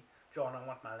to me, John, I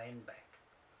want my land back.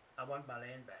 I want my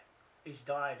land back. He's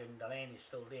died and the land is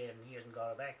still there and he hasn't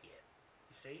got it back yet.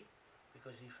 You see?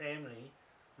 Because his family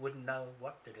wouldn't know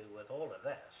what to do with all of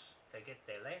this to get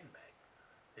their land back.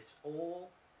 It's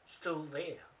all still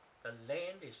there. The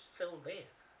land is still there.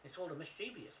 It's all the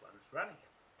mischievous ones running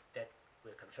it that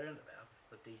we're concerned about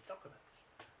with these documents.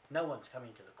 no one's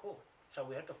coming to the court. So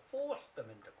we have to force them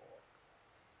into court.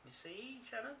 You see,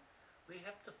 Shannon? We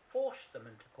have to force them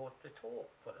into court to talk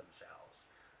for themselves.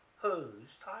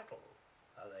 Whose title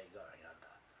are they going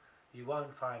under? You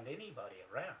won't find anybody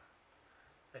around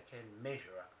that can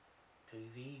measure up to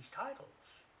these titles.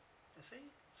 You see?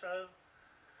 So,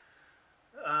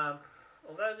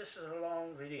 although this is a long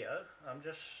video, I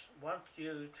just want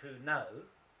you to know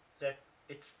that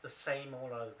it's the same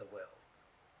all over the world.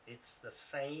 It's the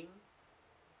same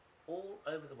all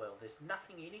over the world. There's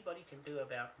nothing anybody can do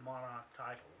about monarch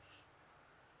titles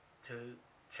to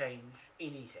change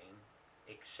anything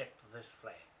except this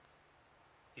flag.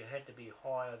 You had to be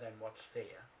higher than what's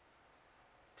there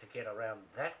to get around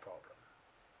that problem.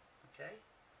 Okay?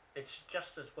 It's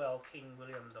just as well King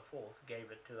William IV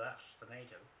gave it to us, the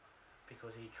native,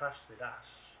 because he trusted us,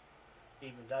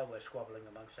 even though we're squabbling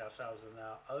amongst ourselves in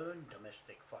our own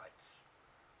domestic fights.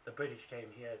 The British came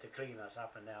here to clean us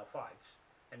up in our fights,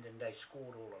 and then they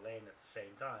scored all the land at the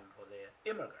same time for their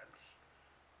immigrants.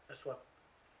 That's what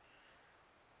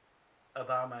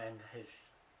Obama and his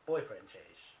boyfriend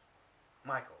says.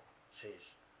 Michael says,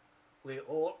 we're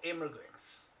all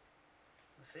immigrants.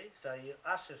 You see? So you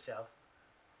ask yourself,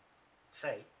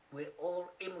 say, we're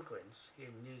all immigrants in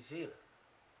New Zealand,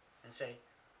 and say,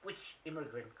 which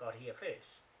immigrant got here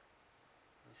first?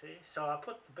 You see? So I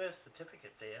put the birth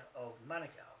certificate there of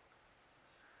Manukau.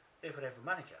 Therefore, for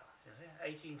Manukau, you see?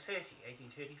 1830,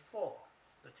 1834,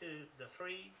 the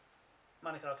three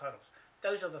Manukau titles.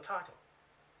 Those are the titles.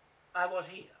 I was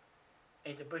here,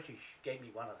 and the British gave me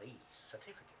one of these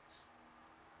certificates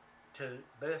to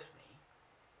birth me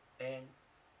and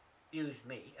use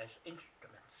me as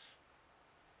instruments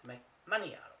to make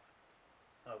money out of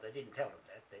it. Well, they didn't tell them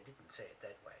that. They didn't say it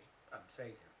that way. I'm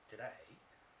saying it today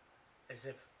as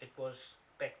if it was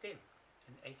back then,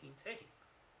 in 1830,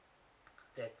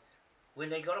 that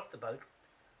when they got off the boat,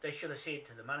 they should have said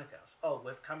to the Manukau's, oh,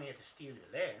 we've come here to steal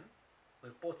your land.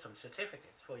 We've bought some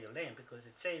certificates for your land because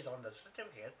it says on the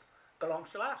certificate belongs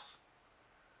to us.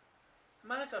 The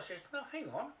Manukau says, no,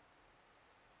 hang on.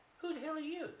 Who the hell are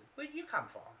you? Where do you come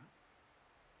from?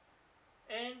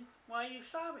 And why are you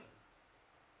starving?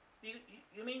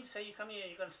 You mean to say you come here and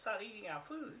you're going to start eating our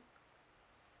food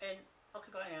and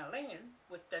occupying our land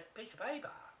with that piece of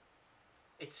paper?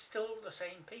 It's still the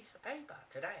same piece of paper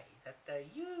today that they're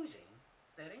using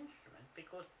that instrument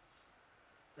because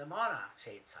the monarch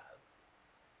said so.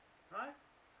 Right?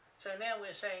 So now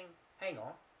we're saying, hang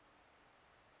on,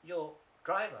 your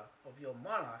driver of your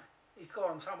monarch, he's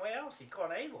gone somewhere else, he's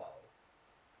gone AWOL.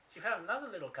 She found another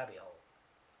little cubbyhole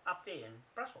up there in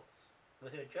Brussels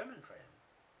with her German friend,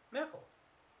 Merkel.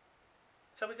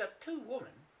 So we got two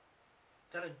women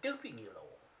that are duping you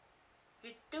all.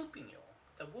 They're duping you all.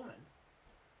 The woman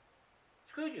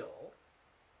screwed you all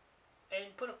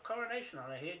and put a coronation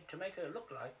on her head to make her look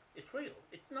like it's real.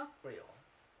 It's not real.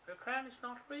 Her crown is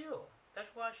not real. That's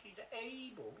why she's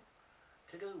able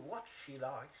to do what she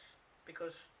likes,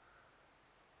 because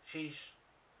she's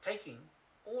taking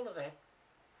all of that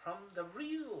from the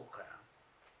real crown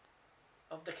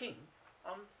of the king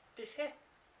on this hat.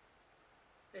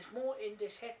 There's more in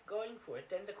this hat going for it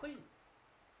than the queen,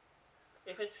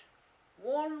 if it's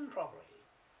worn properly.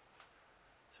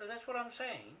 So that's what I'm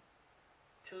saying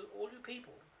to all you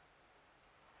people.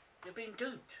 You've been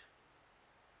duped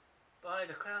by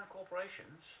the Crown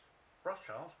corporations,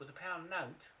 Rothschilds, with the pound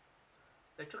note.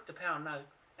 They took the pound note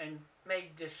and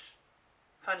made this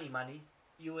funny money,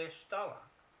 US dollar,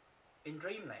 in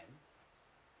dreamland,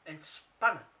 and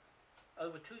spun it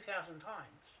over 2,000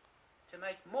 times to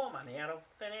make more money out of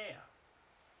thin air.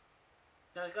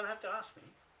 Now you're going to have to ask me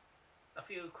a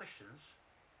few questions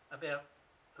about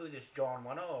who this John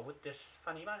Wanoa with this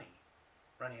funny money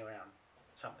running around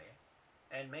somewhere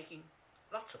and making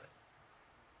lots of it.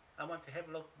 I want to have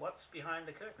a look what's behind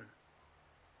the curtain.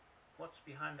 What's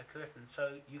behind the curtain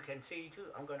so you can see too.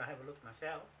 I'm going to have a look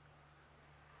myself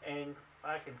and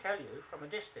I can tell you from a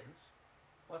distance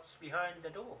what's behind the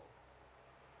door.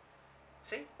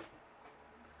 See?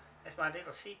 That's my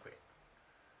little secret.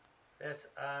 That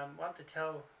I want to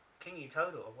tell Kingi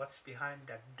Toto of what's behind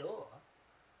that door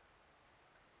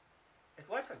at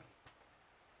Waitangi.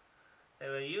 They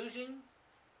were using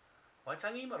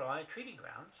Waitangi Marae Treaty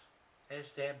Grounds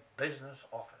as their business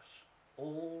office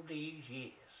all these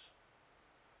years.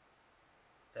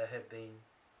 They have been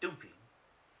duping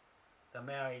the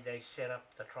Maori. They set up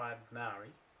the tribe Maori,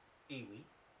 iwi,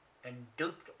 and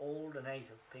duped all the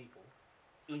native people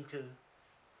into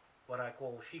what I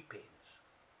call sheep pens,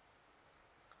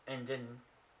 and then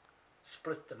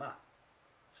split them up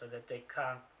so that they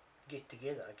can't get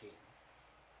together again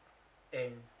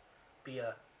and be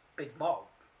a big mob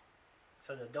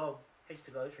So the dog has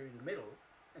to go through the middle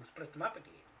and split them up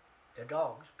again. The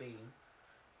dogs being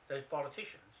those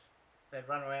politicians that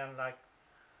run around like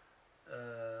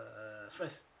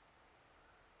Smith,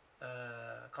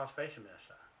 Conservation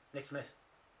Minister, Nick Smith,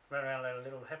 run around like a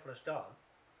little hapless dog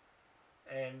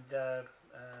and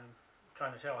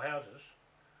trying to sell houses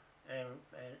and,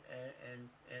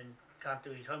 and can't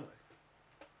do his homework.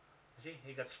 You see,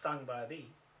 he got stung by a bee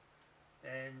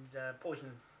and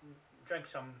drank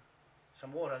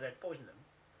some water that poisoned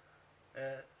him.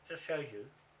 Just shows you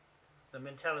the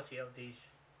mentality of these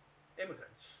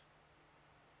immigrants.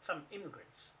 Some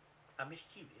immigrants are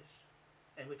mischievous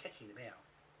and we're catching them out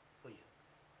for you.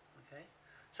 Okay,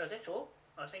 so that's all.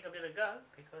 I think I better go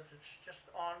because it's just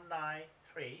on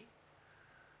 9:03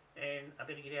 and I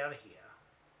better get out of here.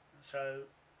 So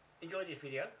enjoy this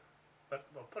video, but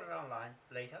we'll put it online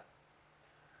later,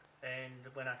 and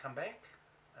when I come back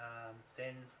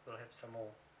then we'll have some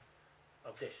more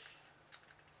of this,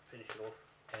 finish it off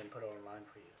and put it online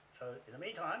for you. So in the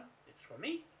meantime, it's from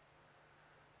me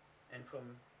and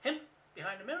from him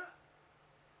behind the mirror,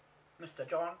 Mr.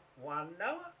 John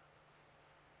Wanoa,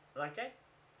 like that,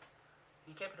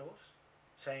 in capitals,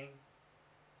 saying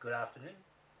good afternoon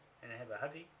and have a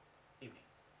happy evening.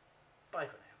 Bye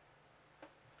for now.